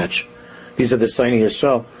League match, these are the Sinai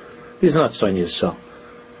Yisrael. These are not Sinai Yisrael.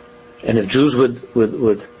 And if Jews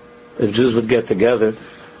would get together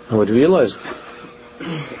and would realize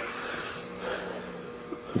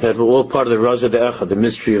that we're all part of the Raza De'echa, the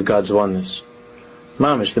mystery of God's oneness,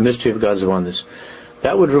 Mamish, the mystery of God's oneness,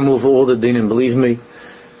 that would remove all the din, and believe me,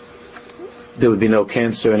 there would be no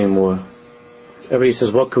cancer anymore. Everybody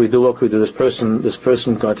says, "What can we do? What can we do?" This person has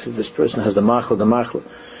the machla.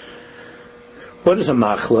 What is a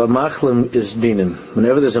machla? A machla is dinim.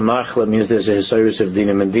 Whenever there's a machla, it means there's a hisayrus of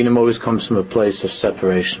dinim, and dinim always comes from a place of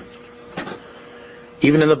separation.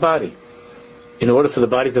 even in the body. In order for the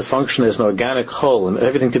body to function as an organic whole and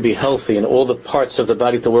everything to be healthy and all the parts of the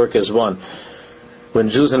body to work as one, when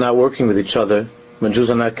Jews are not working with each other, when Jews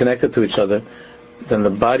are not connected to each other, then the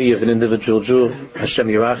body of an individual Jew, Hashem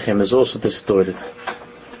Yirachim, is also distorted.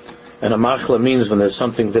 And a machla means when there's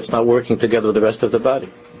something that's not working together with the rest of the body.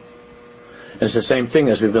 And it's the same thing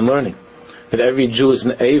as we've been learning, that every Jew is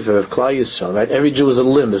an aver of Klal Yisrael, right? Every Jew is a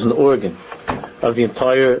limb, is an organ of the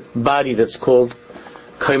entire body that's called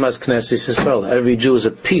Kaimas Knesset Yisrael. Every Jew is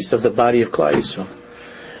a piece of the body of Klal Yisrael.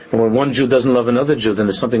 And when one Jew doesn't love another Jew, then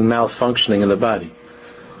there's something malfunctioning in the body.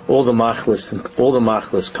 All the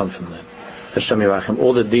machlis come from that. Hashem Yirachim,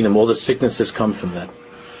 all the dinim, all the sicknesses come from that.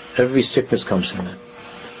 Every sickness comes from that.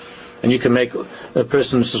 And you can make a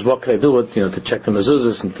person who says, what can I do? To check the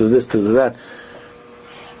mezuzahs and do this, do that.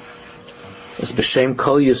 It's B'Shem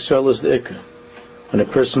Kol Yisrael is the Ikr. When a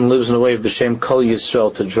person lives in a way of B'Shem Kol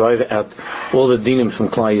Yisrael, to drive out all the dinim from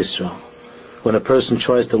Klal Yisrael. When a person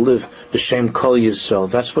tries to live B'Shem Kol Yisrael,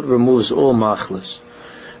 that's what removes all machlis.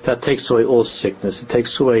 That takes away all sickness. It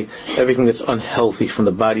takes away everything that's unhealthy from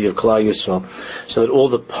the body of Klal Yisrael, so that all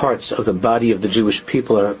the parts of the body of the Jewish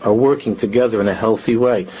people are working together in a healthy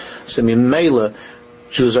way. So in Mela,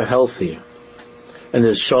 Jews are healthier. And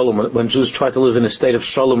there's shalom. When Jews try to live in a state of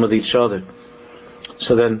shalom with each other,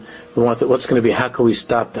 so then we want what's going to be, how can we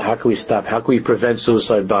stop? How can we prevent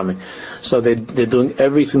suicide bombing? So they're doing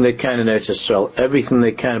everything they can in Eretz Yisrael, everything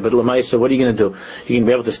they can. But Lamaisa, what are you going to do? You're going to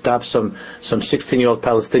be able to stop some 16-year-old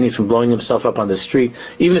Palestinian from blowing himself up on the street,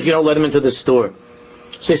 even if you don't let him into the store.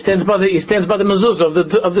 So he stands by the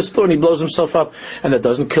mezuzah of the store and he blows himself up, and that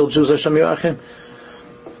doesn't kill Jews. Hashem Yirachim.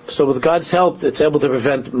 So with God's help, it's able to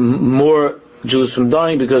prevent more Jews from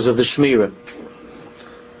dying because of the Shmirah.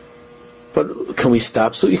 But can we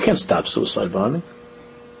stop? So you can't stop suicide bombing.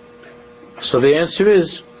 So the answer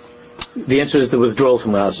is the withdrawal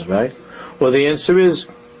from Gaza, right? Or the answer is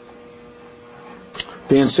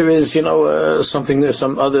some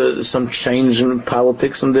change in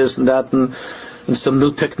politics and this and that and some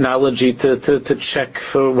new technology to check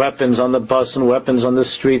for weapons on the bus and weapons on the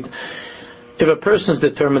street. If a person is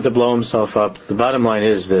determined to blow himself up, the bottom line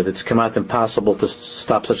is that it's come out impossible to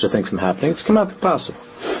stop such a thing from happening. It's come out impossible.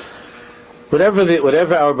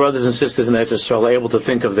 Whatever our brothers and sisters in Eretz Yisrael are able to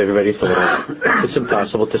think of, they've already thought of. It's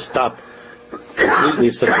impossible to stop completely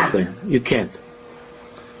such a thing. You can't.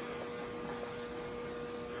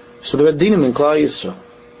 So there are dinim in Klal Yisrael,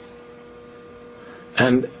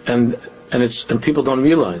 and people don't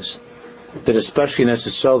realize that, especially in Eretz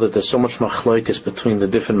Yisrael, that there's so much machlokes between the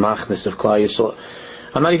different machnes of Klal Yisrael.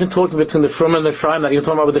 I'm not even talking between the frum and the fry. I'm not even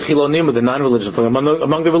talking about the chilonim, with the non-religious. I'm talking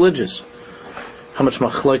among the religious. How much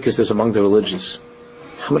machlokes there's among the religious?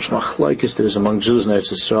 How much machlokes there is among Jews in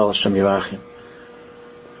Eretz Yisrael, Hashem Yirachim?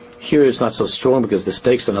 Here it's not so strong because the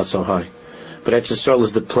stakes are not so high. But Eretz Yisrael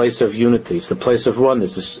is the place of unity. It's the place of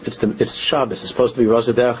oneness. It's Shabbos. It's supposed to be Rosh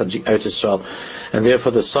Hashanah, Eretz Yisrael, and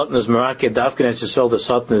therefore the Satan is Merakeh Davka in Eretz Yisrael. The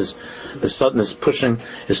Satan is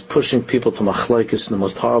pushing people to machlokes in the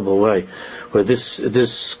most horrible way. Where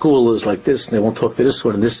this school is like this, and they won't talk to this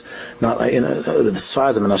one, and this not the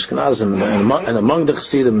Sfardim and Ashkenazim, and among the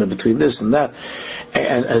Chassidim, and between this and that.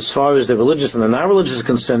 And as far as the religious and the non-religious is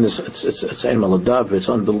concerned, it's Ein Maladabra. It's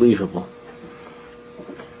unbelievable.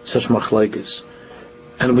 Such machlokes.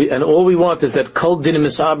 And all we want is that kol dinim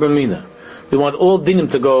misaber mina. We want all dinim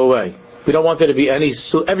to go away. We don't want there to be any.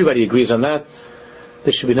 Everybody agrees on that.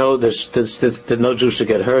 There should be that no Jew should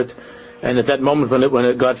get hurt. And at that moment,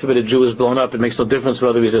 when God forbid, a Jew is blown up, it makes no difference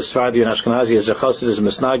whether he's a Sfardi, an Ashkenazi, he's a Chassid, he's a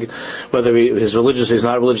Misnag, whether he's religious, he's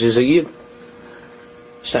not religious, he's a Yid.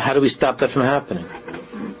 So how do we stop that from happening?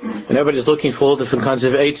 And everybody's looking for all different kinds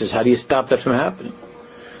of H's. How do you stop that from happening?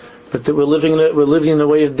 But we're living in a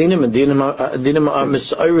way of dinim, and dinim are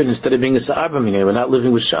misayrin instead of being a sa'abamine. We're not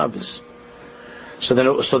living with Shabbos. So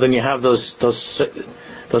then you have those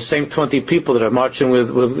same 20 people that are marching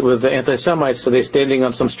with the anti-Semites. So they're standing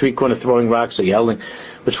on some street corner throwing rocks or yelling,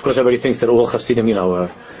 which of course everybody thinks that all Hasidim, are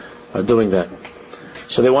doing that.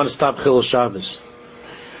 So they want to stop Chilul Shabbos.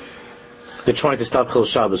 They're trying to stop Chilul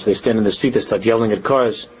Shabbos. They stand in the street, they start yelling at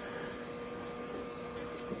cars.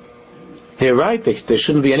 They're right. There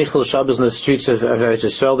shouldn't be any Chilul Shabbos in the streets of Eretz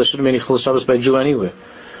Yisrael. There shouldn't be any Chilul Shabbos by a Jew anywhere.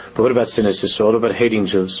 But what about Sinas Yisrael? What about hating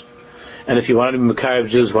Jews? And if you wanted to be Mekayah of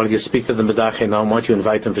Jews, why don't you speak to them B'dachei Noam? Why don't you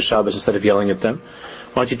invite them for Shabbos instead of yelling at them?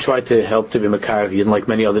 Why don't you try to help to be Mekayah of Yidden like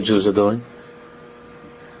many other Jews are doing?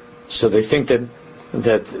 So they think that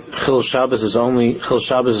Chilul Shabbos is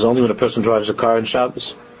only when a person drives a car on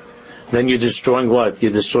Shabbos. Then you're destroying what?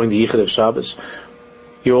 You're destroying the Yichud of Shabbos.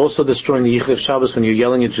 You're also destroying the Yichud of Shabbos when you're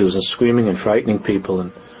yelling at Jews and screaming and frightening people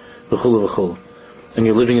and v'chulu v'chulu. and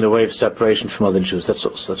you're living in a way of separation from other Jews. That's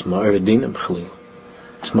Ma'ir Dinam, Khalil.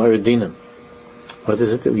 It's Ma'ir Dinam. What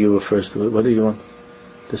is it that you were first? What do you want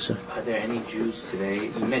to say? Are there any Jews today?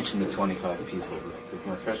 You mentioned the 25 people. But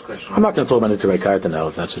my first question. I'm not going to talk about Nitterei Karta now,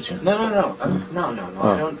 if that's what you. No.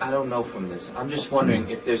 Oh. I don't know from this. I'm just wondering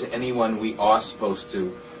if there's anyone we are supposed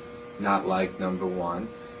to not like. Number one,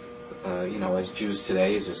 as Jews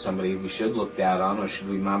today, is there somebody we should look down on, or should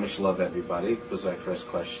we mamish love everybody? Was my first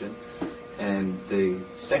question. And the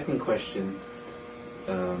second question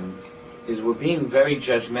is we're being very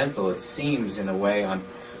judgmental, it seems, in a way, on...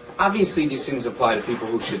 Obviously, these things apply to people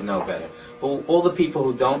who should know better. But all the people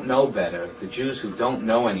who don't know better, the Jews who don't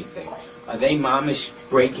know anything, are they mamish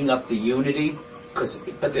breaking up the unity?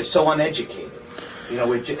 But they're so uneducated.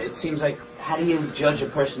 It seems like, how do you judge a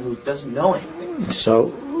person who doesn't know anything?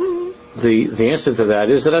 So... The answer to that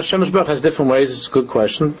is that Hashem Yisbarach has different ways. It's a good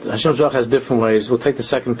question. Hashem Yisbarach has different ways. We'll take the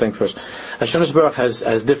second thing first. Hashem Yisbarach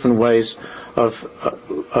has different ways of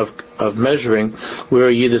measuring where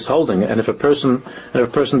a Yid is holding. And if a person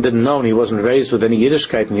didn't know and he wasn't raised with any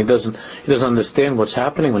Yiddishkeit and he doesn't understand what's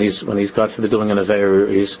happening when he's God forbid doing an Aveir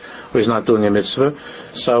or he's not doing a mitzvah.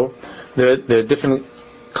 So there are different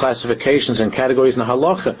classifications and categories in the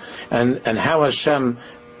halacha and how Hashem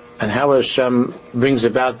brings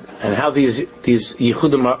about, and how these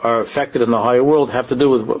yichudim are affected in the higher world have to do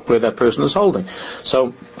with where that person is holding.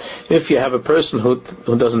 So, if you have a person who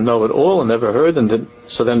doesn't know at all and never heard,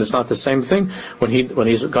 so then it's not the same thing. When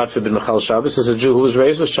he's God forbid Mechal Shabbos, is a Jew who was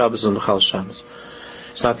raised with Shabbos and Mechal Shabbos.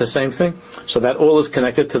 It's not the same thing. So that all is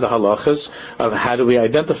connected to the halachas of how do we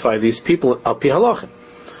identify these people al pi halacha.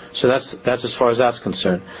 So that's as far as that's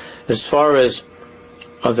concerned. As far as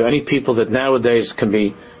are there any people that nowadays can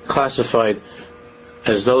be classified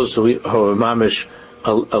as those who are mamish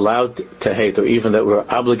allowed to hate, or even that we're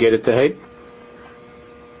obligated to hate?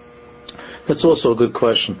 That's also a good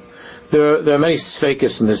question. There are many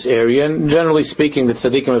sfeikis in this area, and generally speaking, the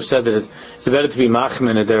tzaddikim have said that it's better to be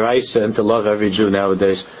machmin and deraisa and to love every Jew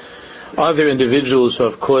nowadays. Are there individuals who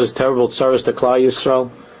have caused terrible tsaros to Klal Yisrael?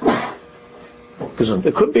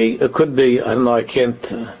 It could be. I don't know. I can't.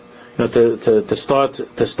 To start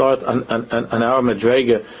on our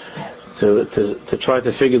madrega, to try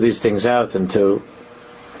to figure these things out and to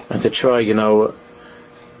try,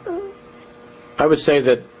 I would say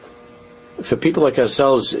that for people like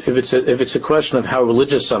ourselves, if it's a question of how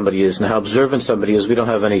religious somebody is and how observant somebody is, we don't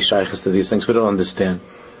have any shaykhs to these things. We don't understand.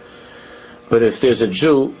 But if there's a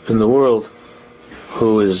Jew in the world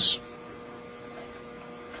who is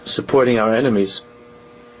supporting our enemies,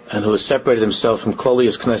 and who has separated himself from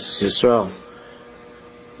Klolius Knesset Yisrael,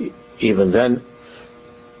 even then,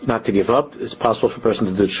 not to give up. It's possible for a person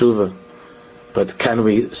to do tshuva, but can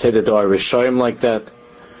we say that there are rishoyim like that?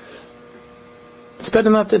 It's better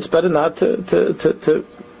not to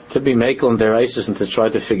be makel and deraisis and to try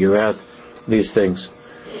to figure out these things.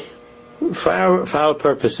 For our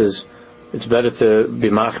purposes, it's better to be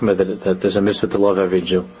machmed that there's a mitzvah to love every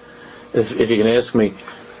Jew. If you can ask me,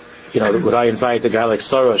 would I invite a guy like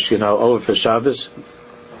Soros, over for Shabbos?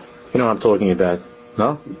 You know what I'm talking about,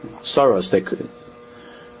 no? Soros, they could.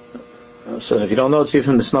 So if you don't know, it's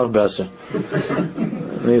even the Snov Besser.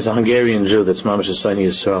 He's a Hungarian Jew that's Mamash Sani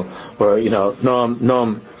Yisrael. Or,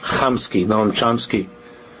 Noam Chomsky.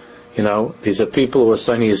 These are people who are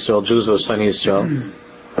Sani Yisrael, Jews who are Sani Yisrael.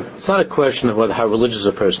 It's not a question of how religious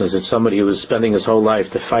a person is. It's somebody who is spending his whole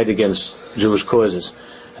life to fight against Jewish causes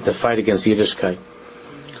and to fight against Yiddishkeit.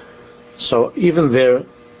 So even there,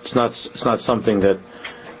 it's not something that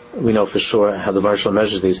we know for sure how the Marshal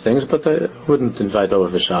measures these things, but I wouldn't invite over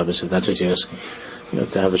for Shabbos if that's what you're asking.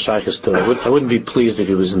 To have a shaykhis to, I wouldn't be pleased if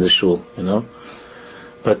he was in the shul,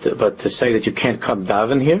 But to say that you can't come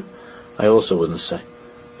daven here, I also wouldn't say,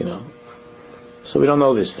 So we don't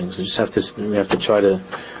know these things. We have to try to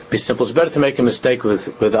be simple. It's better to make a mistake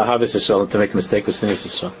with Ahavas Yisrael than to make a mistake with Sinas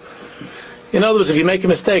Yisrael. In other words, if you make a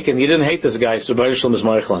mistake and you didn't hate this guy, so Baruch Shalom is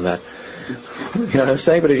Meichel on that. You know what I'm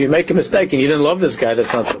saying? But if you make a mistake and you didn't love this guy,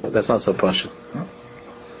 that's not so partial.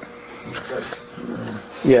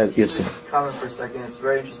 Yeah, you'd see. Comment for a second. It's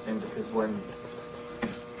very interesting because when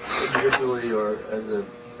individually or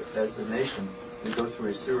as a nation we go through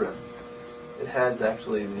a surah, it has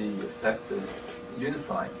actually the effect of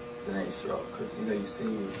unifying the Israel. Because you see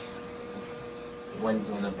when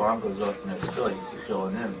the bomb goes off in Israel, you see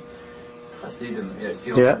Sholanim, Hasidim, you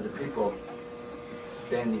see all kinds of people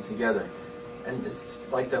banding together, and it's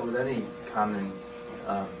like that with any common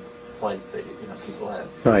flight that people have.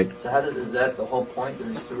 Right. So is that the whole point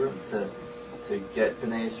of the surah, to to get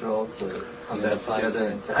Bnei Yisrael to come back together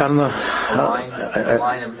and to I don't know.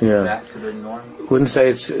 align everything back to the norm? Wouldn't say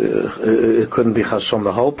it couldn't be Chashom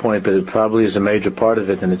the whole point, but it probably is a major part of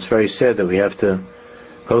it, and it's very sad that we have to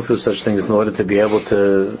go through such things in order to be able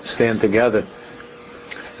to stand together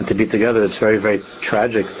and to be together. It's very, very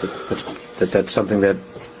tragic that's something that,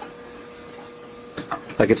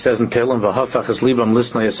 like it says in Tehillim, V'hafach es libam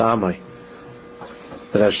lisnei es amai,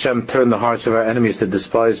 that Hashem turned the hearts of our enemies to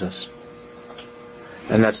despise us.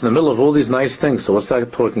 And that's in the middle of all these nice things. So what's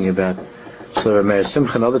that talking about? So Rameir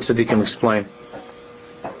Simcha and other tzaddikim explain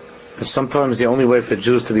that sometimes the only way for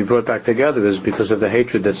Jews to be brought back together is because of the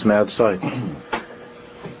hatred that's from outside.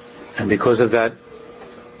 And because of that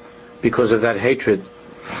hatred,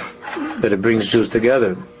 that it brings Jews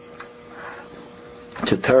together.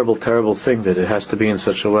 It's a terrible, terrible thing that it has to be in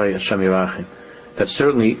such a way, Hashem Yirachim. That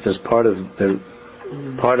certainly is part of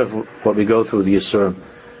what we go through the Yisurim.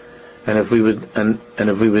 And if we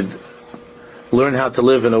would learn how to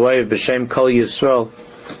live in a way of B'Shem Kol Yisrael,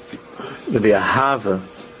 there'd be a Hava,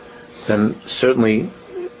 then certainly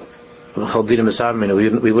we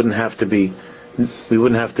wouldn't have to be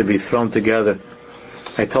thrown together.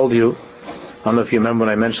 I told you, I don't know if you remember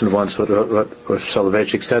when I mentioned once what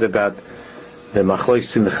Soloveitchik said about the Machlokes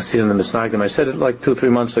between the Chassidim and the Misnagdim. I said it like 2-3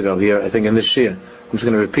 months ago here, I think in this year. I'm just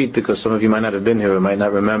going to repeat because some of you might not have been here or might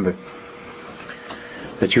not remember.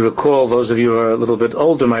 That you recall, those of you who are a little bit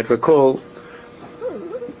older might recall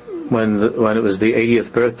when it was the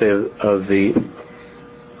 80th birthday of the,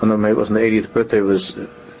 oh no, maybe it wasn't the 80th birthday, it was,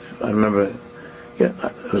 I remember,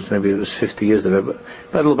 yeah, it was 50 years ago.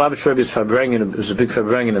 But Lubavitch Rebbe's Farbrengen, it was a big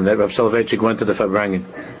Farbrengen, and Rav Soloveitchik went to the Farbrengen.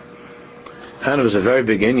 And it was a very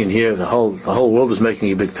big Indian here. The whole world was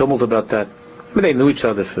making a big tumult about that. I mean, they knew each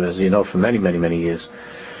other for many, many, many years.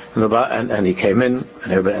 And he came in,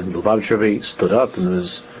 and Lubavitch Rebbe stood up, and it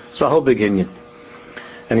was a whole big Indian.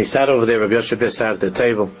 And he sat over there. Rabbi Yoshe sat at the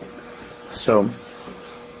table. So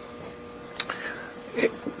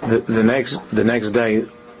the next day,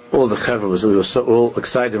 all the chevra we were so all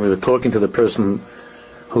excited. We were talking to the person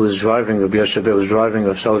who was driving. Rabbi Yoshe was driving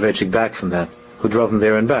Rav Soloveitchik back from that, who drove him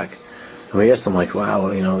there and back. And we asked him, like, wow,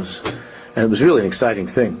 and it was really an exciting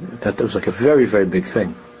thing. That was like a very, very big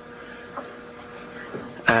thing.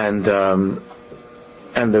 And the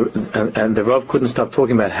Rav couldn't stop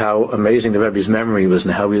talking about how amazing the Rebbe's memory was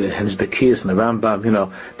and how and his Bekiyas and the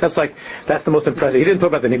Rambam. That's the most impressive. He didn't talk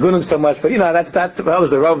about the Nigunim so much, but that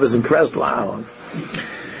was the Rav was impressed. Wow.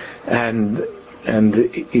 And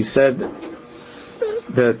he said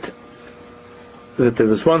that there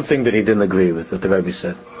was one thing that he didn't agree with, that the Rebbe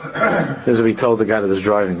said. This is what he told the guy that was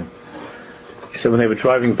driving him. He said when they were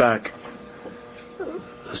driving back,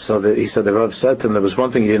 he said the Rav said to him there was one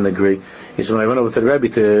thing he didn't agree. He said when I went over to the Rebbe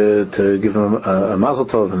to give him a Mazel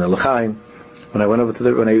Tov and a L'chaim, when I went over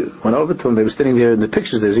to him, they were sitting there in the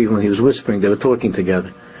pictures. There's even when he was whispering, they were talking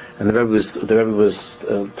together, and the Rebbe was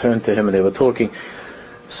turned to him and they were talking.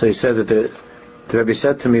 So he said that the Rebbe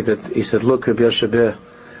said to me that he said, look, Rabbi Yoshe,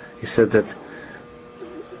 he said that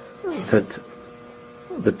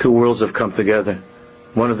the two worlds have come together.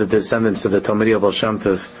 One of the descendants of the Talmidei Baal Shem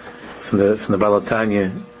Tov from the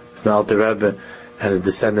Balatanya, from the Alter Rebbe, and a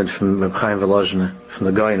descendant from Reb Chaim Volozhin, from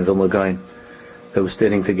the Gaon, Vilna Gaon. They were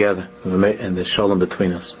standing together, and there's shalom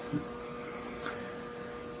between us.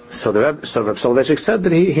 So Reb Soloveitchik said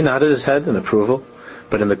that he nodded his head in approval,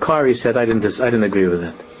 but in the car he said, I didn't agree with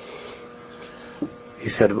it. He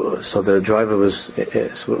said, so the driver was,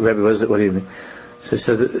 Rebbe, what do you mean? So he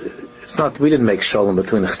said, it's not, we didn't make shalom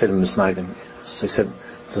between the Chassidim and Misnagdim. So he said,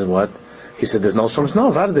 what? He said, there's no shalom. No,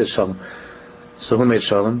 Vada there's shalom. So who made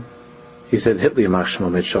shalom? He said, Hitler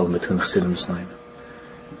Yamach made shalom between Chassidim and Misnagdim.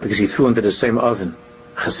 Because he threw into the same oven,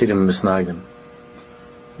 Chassidim and Misnagdim.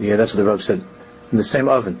 Yeah, that's what the Rav said. In the same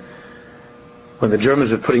oven. When the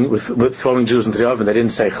Germans were throwing Jews into the oven, they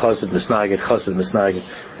didn't say Chassid Misnagid, Chassid Misnagid.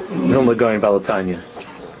 Vilna Gaon Balatanya.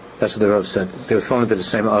 That's what the Rav said. They were thrown into the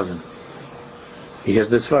same oven. He has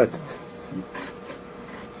this right.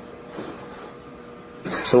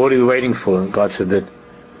 So what are we waiting for? God forbid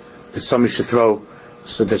that somebody should throw,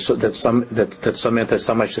 so that some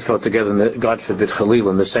anti-Semite should throw together, God forbid, Chalil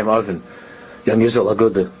in the same oven. Young Yisrael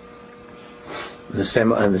Aguda in the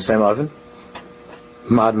same oven.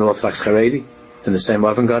 Modern Orthodox Haredi in the same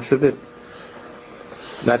oven. God forbid.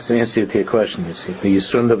 That's the answer to your question. You see, the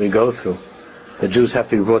Yisurim that we go through, the Jews have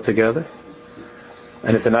to be brought together,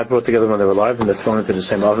 and if they're not brought together when they're alive, then they're thrown into the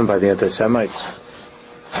same oven by the anti-Semites.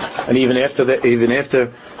 And even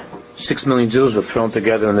after 6 million Jews were thrown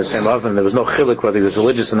together in the same oven, there was no chiluk whether he was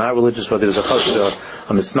religious or not religious, whether he was a chassid or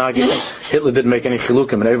a misnagid. Hitler didn't make any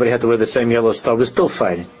chilukim, and everybody had to wear the same yellow star. We're still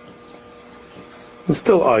fighting. We're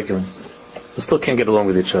still arguing. We still can't get along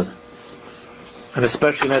with each other. And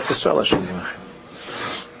especially in Eretz Yisrael, Hashem Yirach.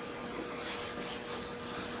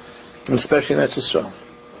 And especially in Eretz Yisrael.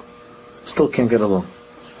 Still can't get along.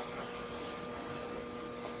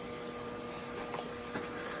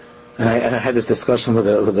 And I had this discussion with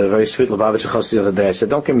a very sweet Lubavitcher Chassid the other day. I said,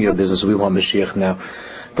 don't give me your business, we want Mashiach now.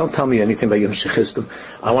 Don't tell me anything about Yom Shechistim.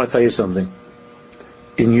 I want to tell you something.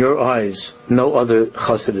 In your eyes, no other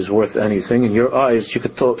Chassid is worth anything. In your eyes, you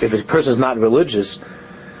could talk, if a person is not religious,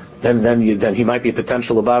 then he might be a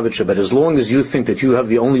potential Lubavitcher. But as long as you think that you have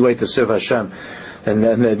the only way to serve Hashem,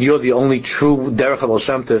 and you're the only true Derech Baal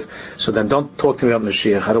Shem Tov, so then don't talk to me about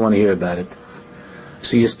Mashiach. I don't want to hear about it.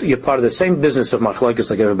 So you're part of the same business of machlokes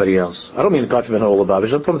like everybody else. I don't mean God forbid all about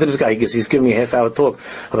it. I'm talking to this guy. He's giving me a half-hour talk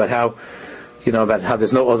about how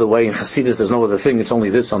there's no other way in Hasidus. There's no other thing. It's only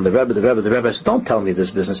this on the Rebbe. I said, don't tell me this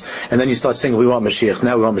business. And then you start saying, we want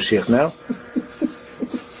Mashiach now.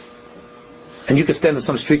 And you can stand at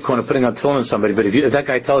some street corner putting on tefillin on somebody. But if that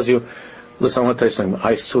guy tells you, listen, I want to tell you something.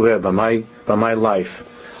 I swear by my life,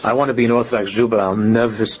 I want to be an Orthodox Jew, but I'll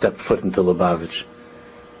never step foot into Lubavitch.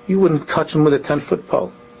 You wouldn't touch him with a 10-foot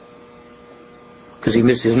pole. Because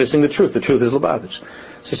he's missing the truth. The truth is Lubavitch.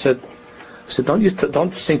 So I said,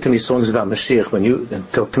 don't sing to me songs about Mashiach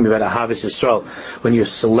and talk to me about Ahavas Yisrael when you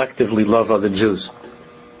selectively love other Jews.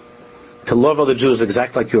 To love other Jews is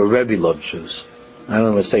exactly like your Rebbe loved Jews. I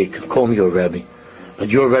don't want to say, call me your Rebbe. But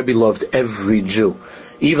your Rebbe loved every Jew.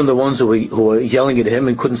 Even the ones who were yelling at him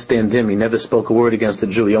and couldn't stand him. He never spoke a word against a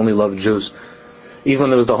Jew. He only loved Jews. Even when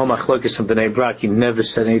there was the whole machlokes from Bnei Brak, he never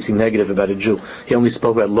said anything negative about a Jew. He only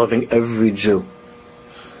spoke about loving every Jew.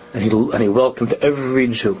 And he welcomed every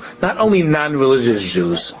Jew. Not only non-religious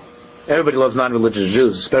Jews. Everybody loves non-religious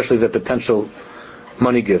Jews, especially their potential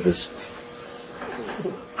money givers.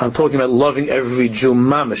 I'm talking about loving every Jew,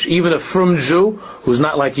 mamish. Even a frum Jew who's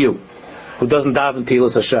not like you, who doesn't daven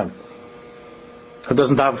Tilas Hashem, who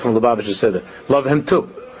doesn't daven from Lubavitcher Siddur. Love him too.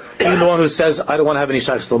 Even the one who says, I don't want to have any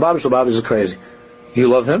shaykhs to Lubavitch is crazy. You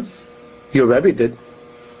love him? Your Rebbe did.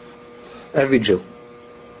 Every Jew.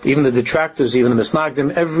 Even the detractors, even the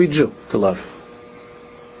Misnagdim, every Jew to love.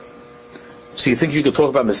 So you think you could talk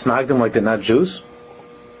about Misnagdim like they're not Jews?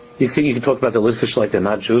 You think you could talk about the Litvish like they're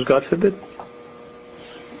not Jews, God forbid?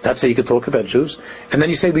 That's how you could talk about Jews? And then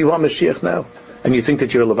you say, we want Mashiach now. And you think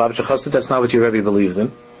that you're a Lubavitcher Chassid, that's not what your Rebbe believed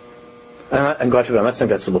in. And God forbid, I'm not saying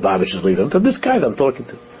that's what Lubavitchers believe in. This guy that I'm talking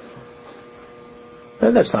to.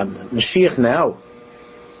 That's not Mashiach now.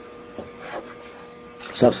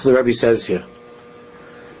 So that's what the Rebbe says here.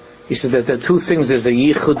 He said that there are two things. There's the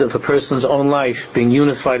yichud of a person's own life being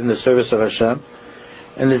unified in the service of Hashem,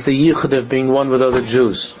 and there's the yichud of being one with other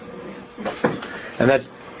Jews. And that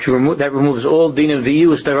removes all dinim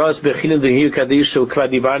v'yus daras bechinim v'hiu kadishu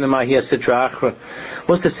kvadibarna mahia sitra achra.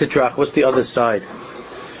 What's the sitra achra? What's the other side?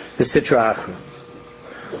 The sitra achra.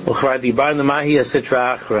 Uchvadibarna mahia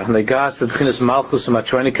sitra achra. And the gas bechinas malchus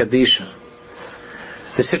u'matroni kadisha.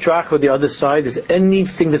 The Sitra Achra, the other side, is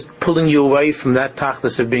anything that's pulling you away from that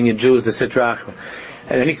tachlis of being a Jew is the Sitra Achra.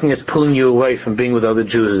 And anything that's pulling you away from being with other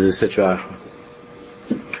Jews is the Sitra Achra.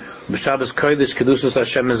 B'Shabbos Kodesh, Kedushas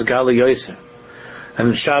Hashem is Gala Yoser. And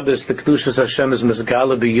in Shabbos, the Kedushas Hashem is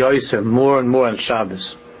Mizgala B'Yoser, more and more on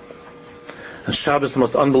Shabbos. And Shabbos is the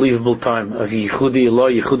most unbelievable time of Yichudi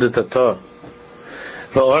Eloi, Yichudi Tator.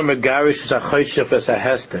 V'Or Megarish is HaChoshech es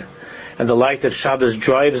HaHester. And the light that Shabbos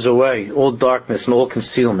drives away all darkness and all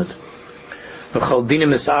concealment. V'chol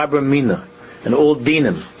dinim is abra mina, and all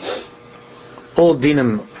dinim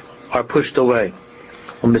are pushed away.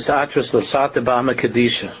 U'misatras lasata b'ama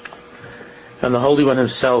kadisha, and the Holy One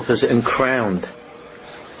Himself is encrowned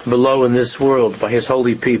below in this world by His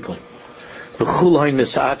holy people. V'chulhain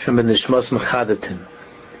misatrim and nishmas mechadatin,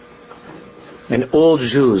 and all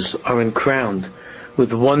Jews are encrowned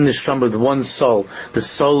with one neshama, with one soul, the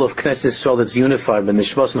soul of Knesset Yisrael that's unified. But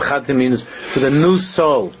neshmas mechadatin means with a new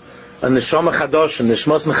soul, a neshama chadashim,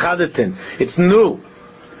 neshmas mechadatin. It's new,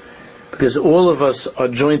 because all of us are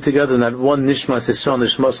joined together in that one nishmas Yisrael,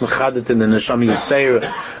 neshmas mechadatin, the neshama Yisrael,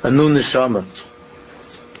 a new neshama.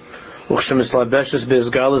 Uchshemislabeshes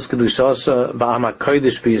be'ezgalas kedushasa ba'am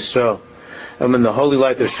hakodesh be'Yisrael. And when the holy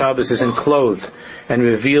light of Shabbos is enclosed and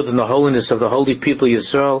revealed in the holiness of the holy people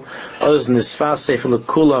Yisrael, oz nisfas sefer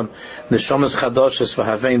lekulam neshamas chadashas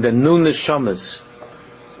v'havein, the new neshamas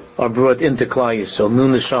are brought into Klal Yisrael,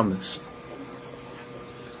 new neshamas.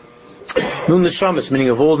 New neshamas, meaning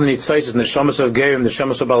of all the nitzitzes, neshamas of Gerim,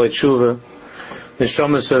 neshamas of Balei Tshuva,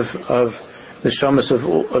 neshamas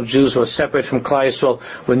of Jews who are separate from Klal Yisrael.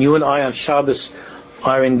 When you and I on Shabbos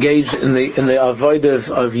are engaged in the avodah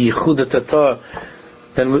of Yichud Tatar,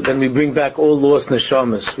 then we bring back all lost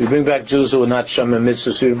neshamas. We bring back Jews who are not Shema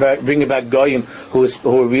Mitzvahs. We bring back Goyim who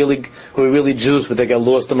are really Jews, but they got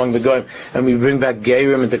lost among the Goyim. And we bring back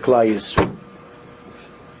Geirim into Klal Yisrael.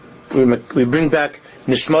 We bring back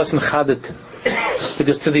Nishmas and Chadat.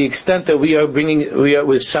 Because to the extent that we are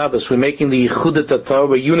with Shabbos, we're making the Yichudat Torah,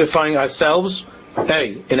 we're unifying ourselves,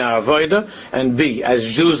 A, in our Avodah, and B, as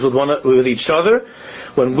Jews with each other.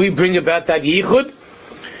 When we bring about that Yichud,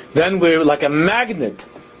 then we're like a magnet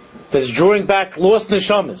that's drawing back lost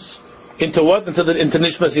neshamas into what? Into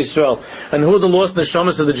Nishmas Yisrael. And who are the lost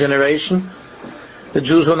neshamas of the generation? The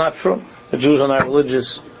Jews who are not from. The Jews who are not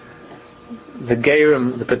religious. The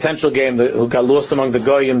Geirim, the potential Geirim who got lost among the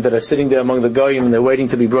Goyim, that are sitting there among the Goyim and they're waiting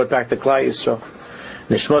to be brought back to Klal Yisrael.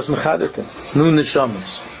 Nishmas Mechadatim. New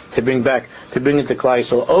neshamas. To bring into Klal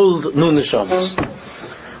Yisrael. Old new neshamas.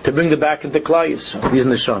 To bring them back into Klal Yisrael. These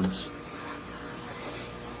neshamas.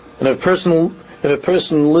 And if a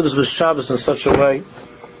person lives with Shabbos in such a way,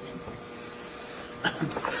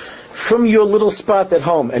 from your little spot at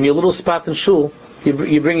home and your little spot in shul,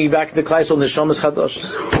 you bring back to the Klal Yisrael neshamas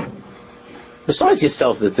chadashos. Besides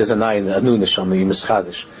yourself, that there's a new neshama, you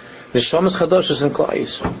mischadish. Neshamas chadashos in Klal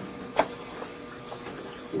Yisrael.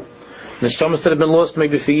 Neshamas that have been lost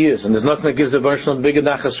maybe for years, and there's nothing that gives the Baruch Shalom bigger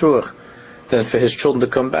nachas ruach than for his children to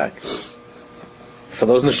come back. For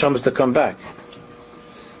those neshamas to come back.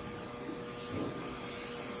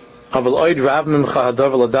 The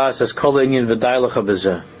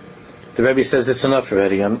Rebbe says it's enough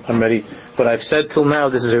already. I'm ready. What I've said till now,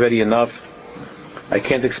 this is already enough. I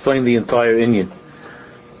can't explain the entire Inyan.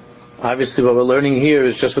 Obviously, what we're learning here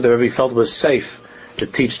is just what the Rebbe felt was safe to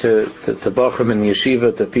teach to Bachrim and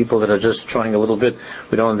Yeshiva, to people that are just trying a little bit.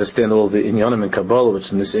 We don't understand all the Inyanim and Kabbalah, which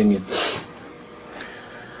is in this Inyan.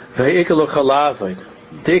 The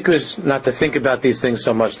Ikr is not to think about these things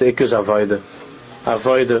so much. The Ikr is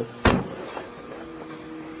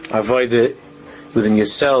Avodah within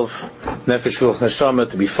yourself, Nefesh Ruach Neshama,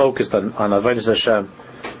 to be focused on Avodas Hashem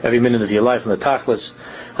every minute of your life, on the Tachlis,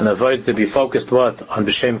 and Avodah to be focused what? On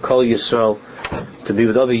B'Shem Kol Yisrael, to be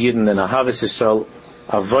with other Yidden and Ahavas Yisrael,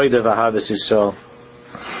 Avodah of Ahavas Yisrael.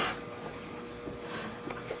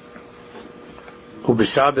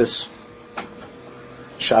 U'B'Shabbos,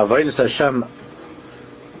 Sha'Avodas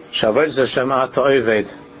Hashem Ata Oved,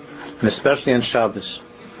 and especially on Shabbos.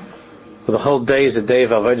 The whole day is a day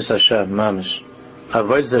of Avodas Hashem, Mamish.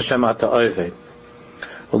 Avodas Hashem Ata Oved.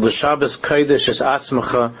 Well, the Shabbos Kodesh is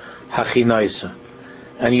Atzmacha Hachinaisa,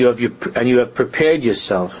 and you have prepared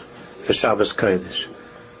yourself for Shabbos Kodesh.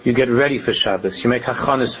 You get ready for Shabbos. You make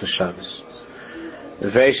Hachanis for Shabbos.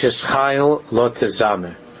 Ve'eshes Chayil Lo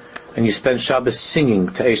Tezamer, and you spend Shabbos singing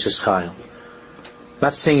to Eshes Chayil.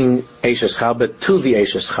 Not singing Eshes Chayil, but to the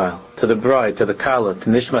Eshes Chayil, to the bride, to the Kala, to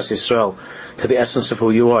Nishmas Yisrael, to the essence of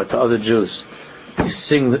who you are, to other Jews. You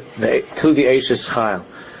sing to the Eshes Chayil.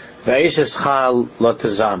 Ve'eshes Chayil Lo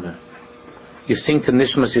Tezamer. You sing to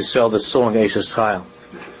Nishmas Yisrael the song Eshes Chayil.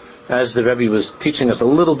 As the Rebbe was teaching us a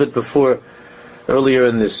little bit before, earlier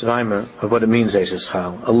in this Reimer, of what it means, Eshes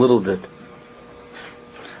Chayil. A little bit.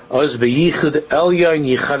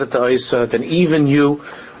 And even you,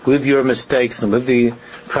 with your mistakes and with the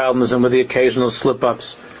problems and with the occasional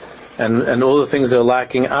slip-ups and all the things that are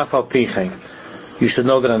lacking, afal pichein, you should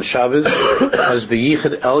know that on Shabbos, as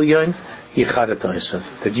beyichud elyon yichadet oisav,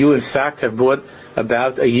 that you in fact have brought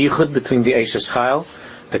about a yichud between the Eshes Chayil,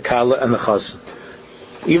 the Kala, and the Chassan.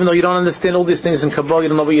 Even though you don't understand all these things in Kabbalah, you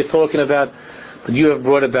don't know what you're talking about, but you have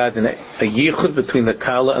brought about a yichud between the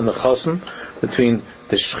Kala and the Chassan, between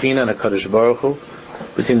the Shechina and the Kadosh Baruch Hu,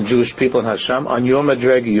 between the Jewish people and Hashem. On your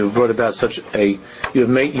Madrega, you have brought about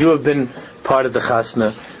you have been part of the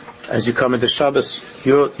Chasna. As you come into Shabbos,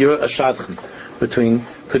 you're a Shadchan between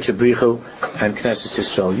Kudsha Brichu and Knesset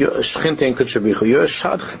Yisrael. You're a Shechinte in Kudsha Brichu. You're a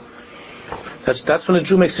Shadchan. That's when a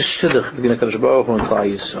Jew makes a Shidduch between the Kadosh Baruch Hu and Klal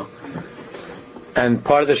Yisrael. And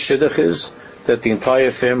part of the Shidduch is that the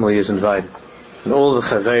entire family is invited. And all the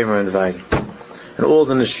Chaveim are invited. And all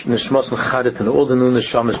the Nishmas and Chadet and all the new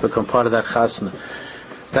Neshamas become part of that Chasna.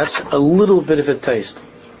 That's a little bit of a taste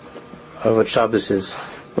of what Shabbos is.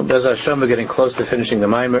 Bez Hashem, we're getting close to finishing the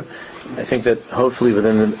Maimer. I think that hopefully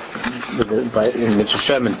in Mitzvah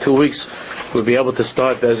Hashem in 2 weeks we'll be able to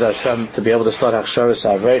start Bez Hashem, to be able to start Achsharas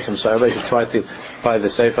Avreichim. So everybody should try to buy the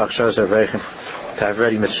Sefer Achsharas Avreichim to have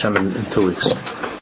ready Mitzvah Hashem in 2 weeks.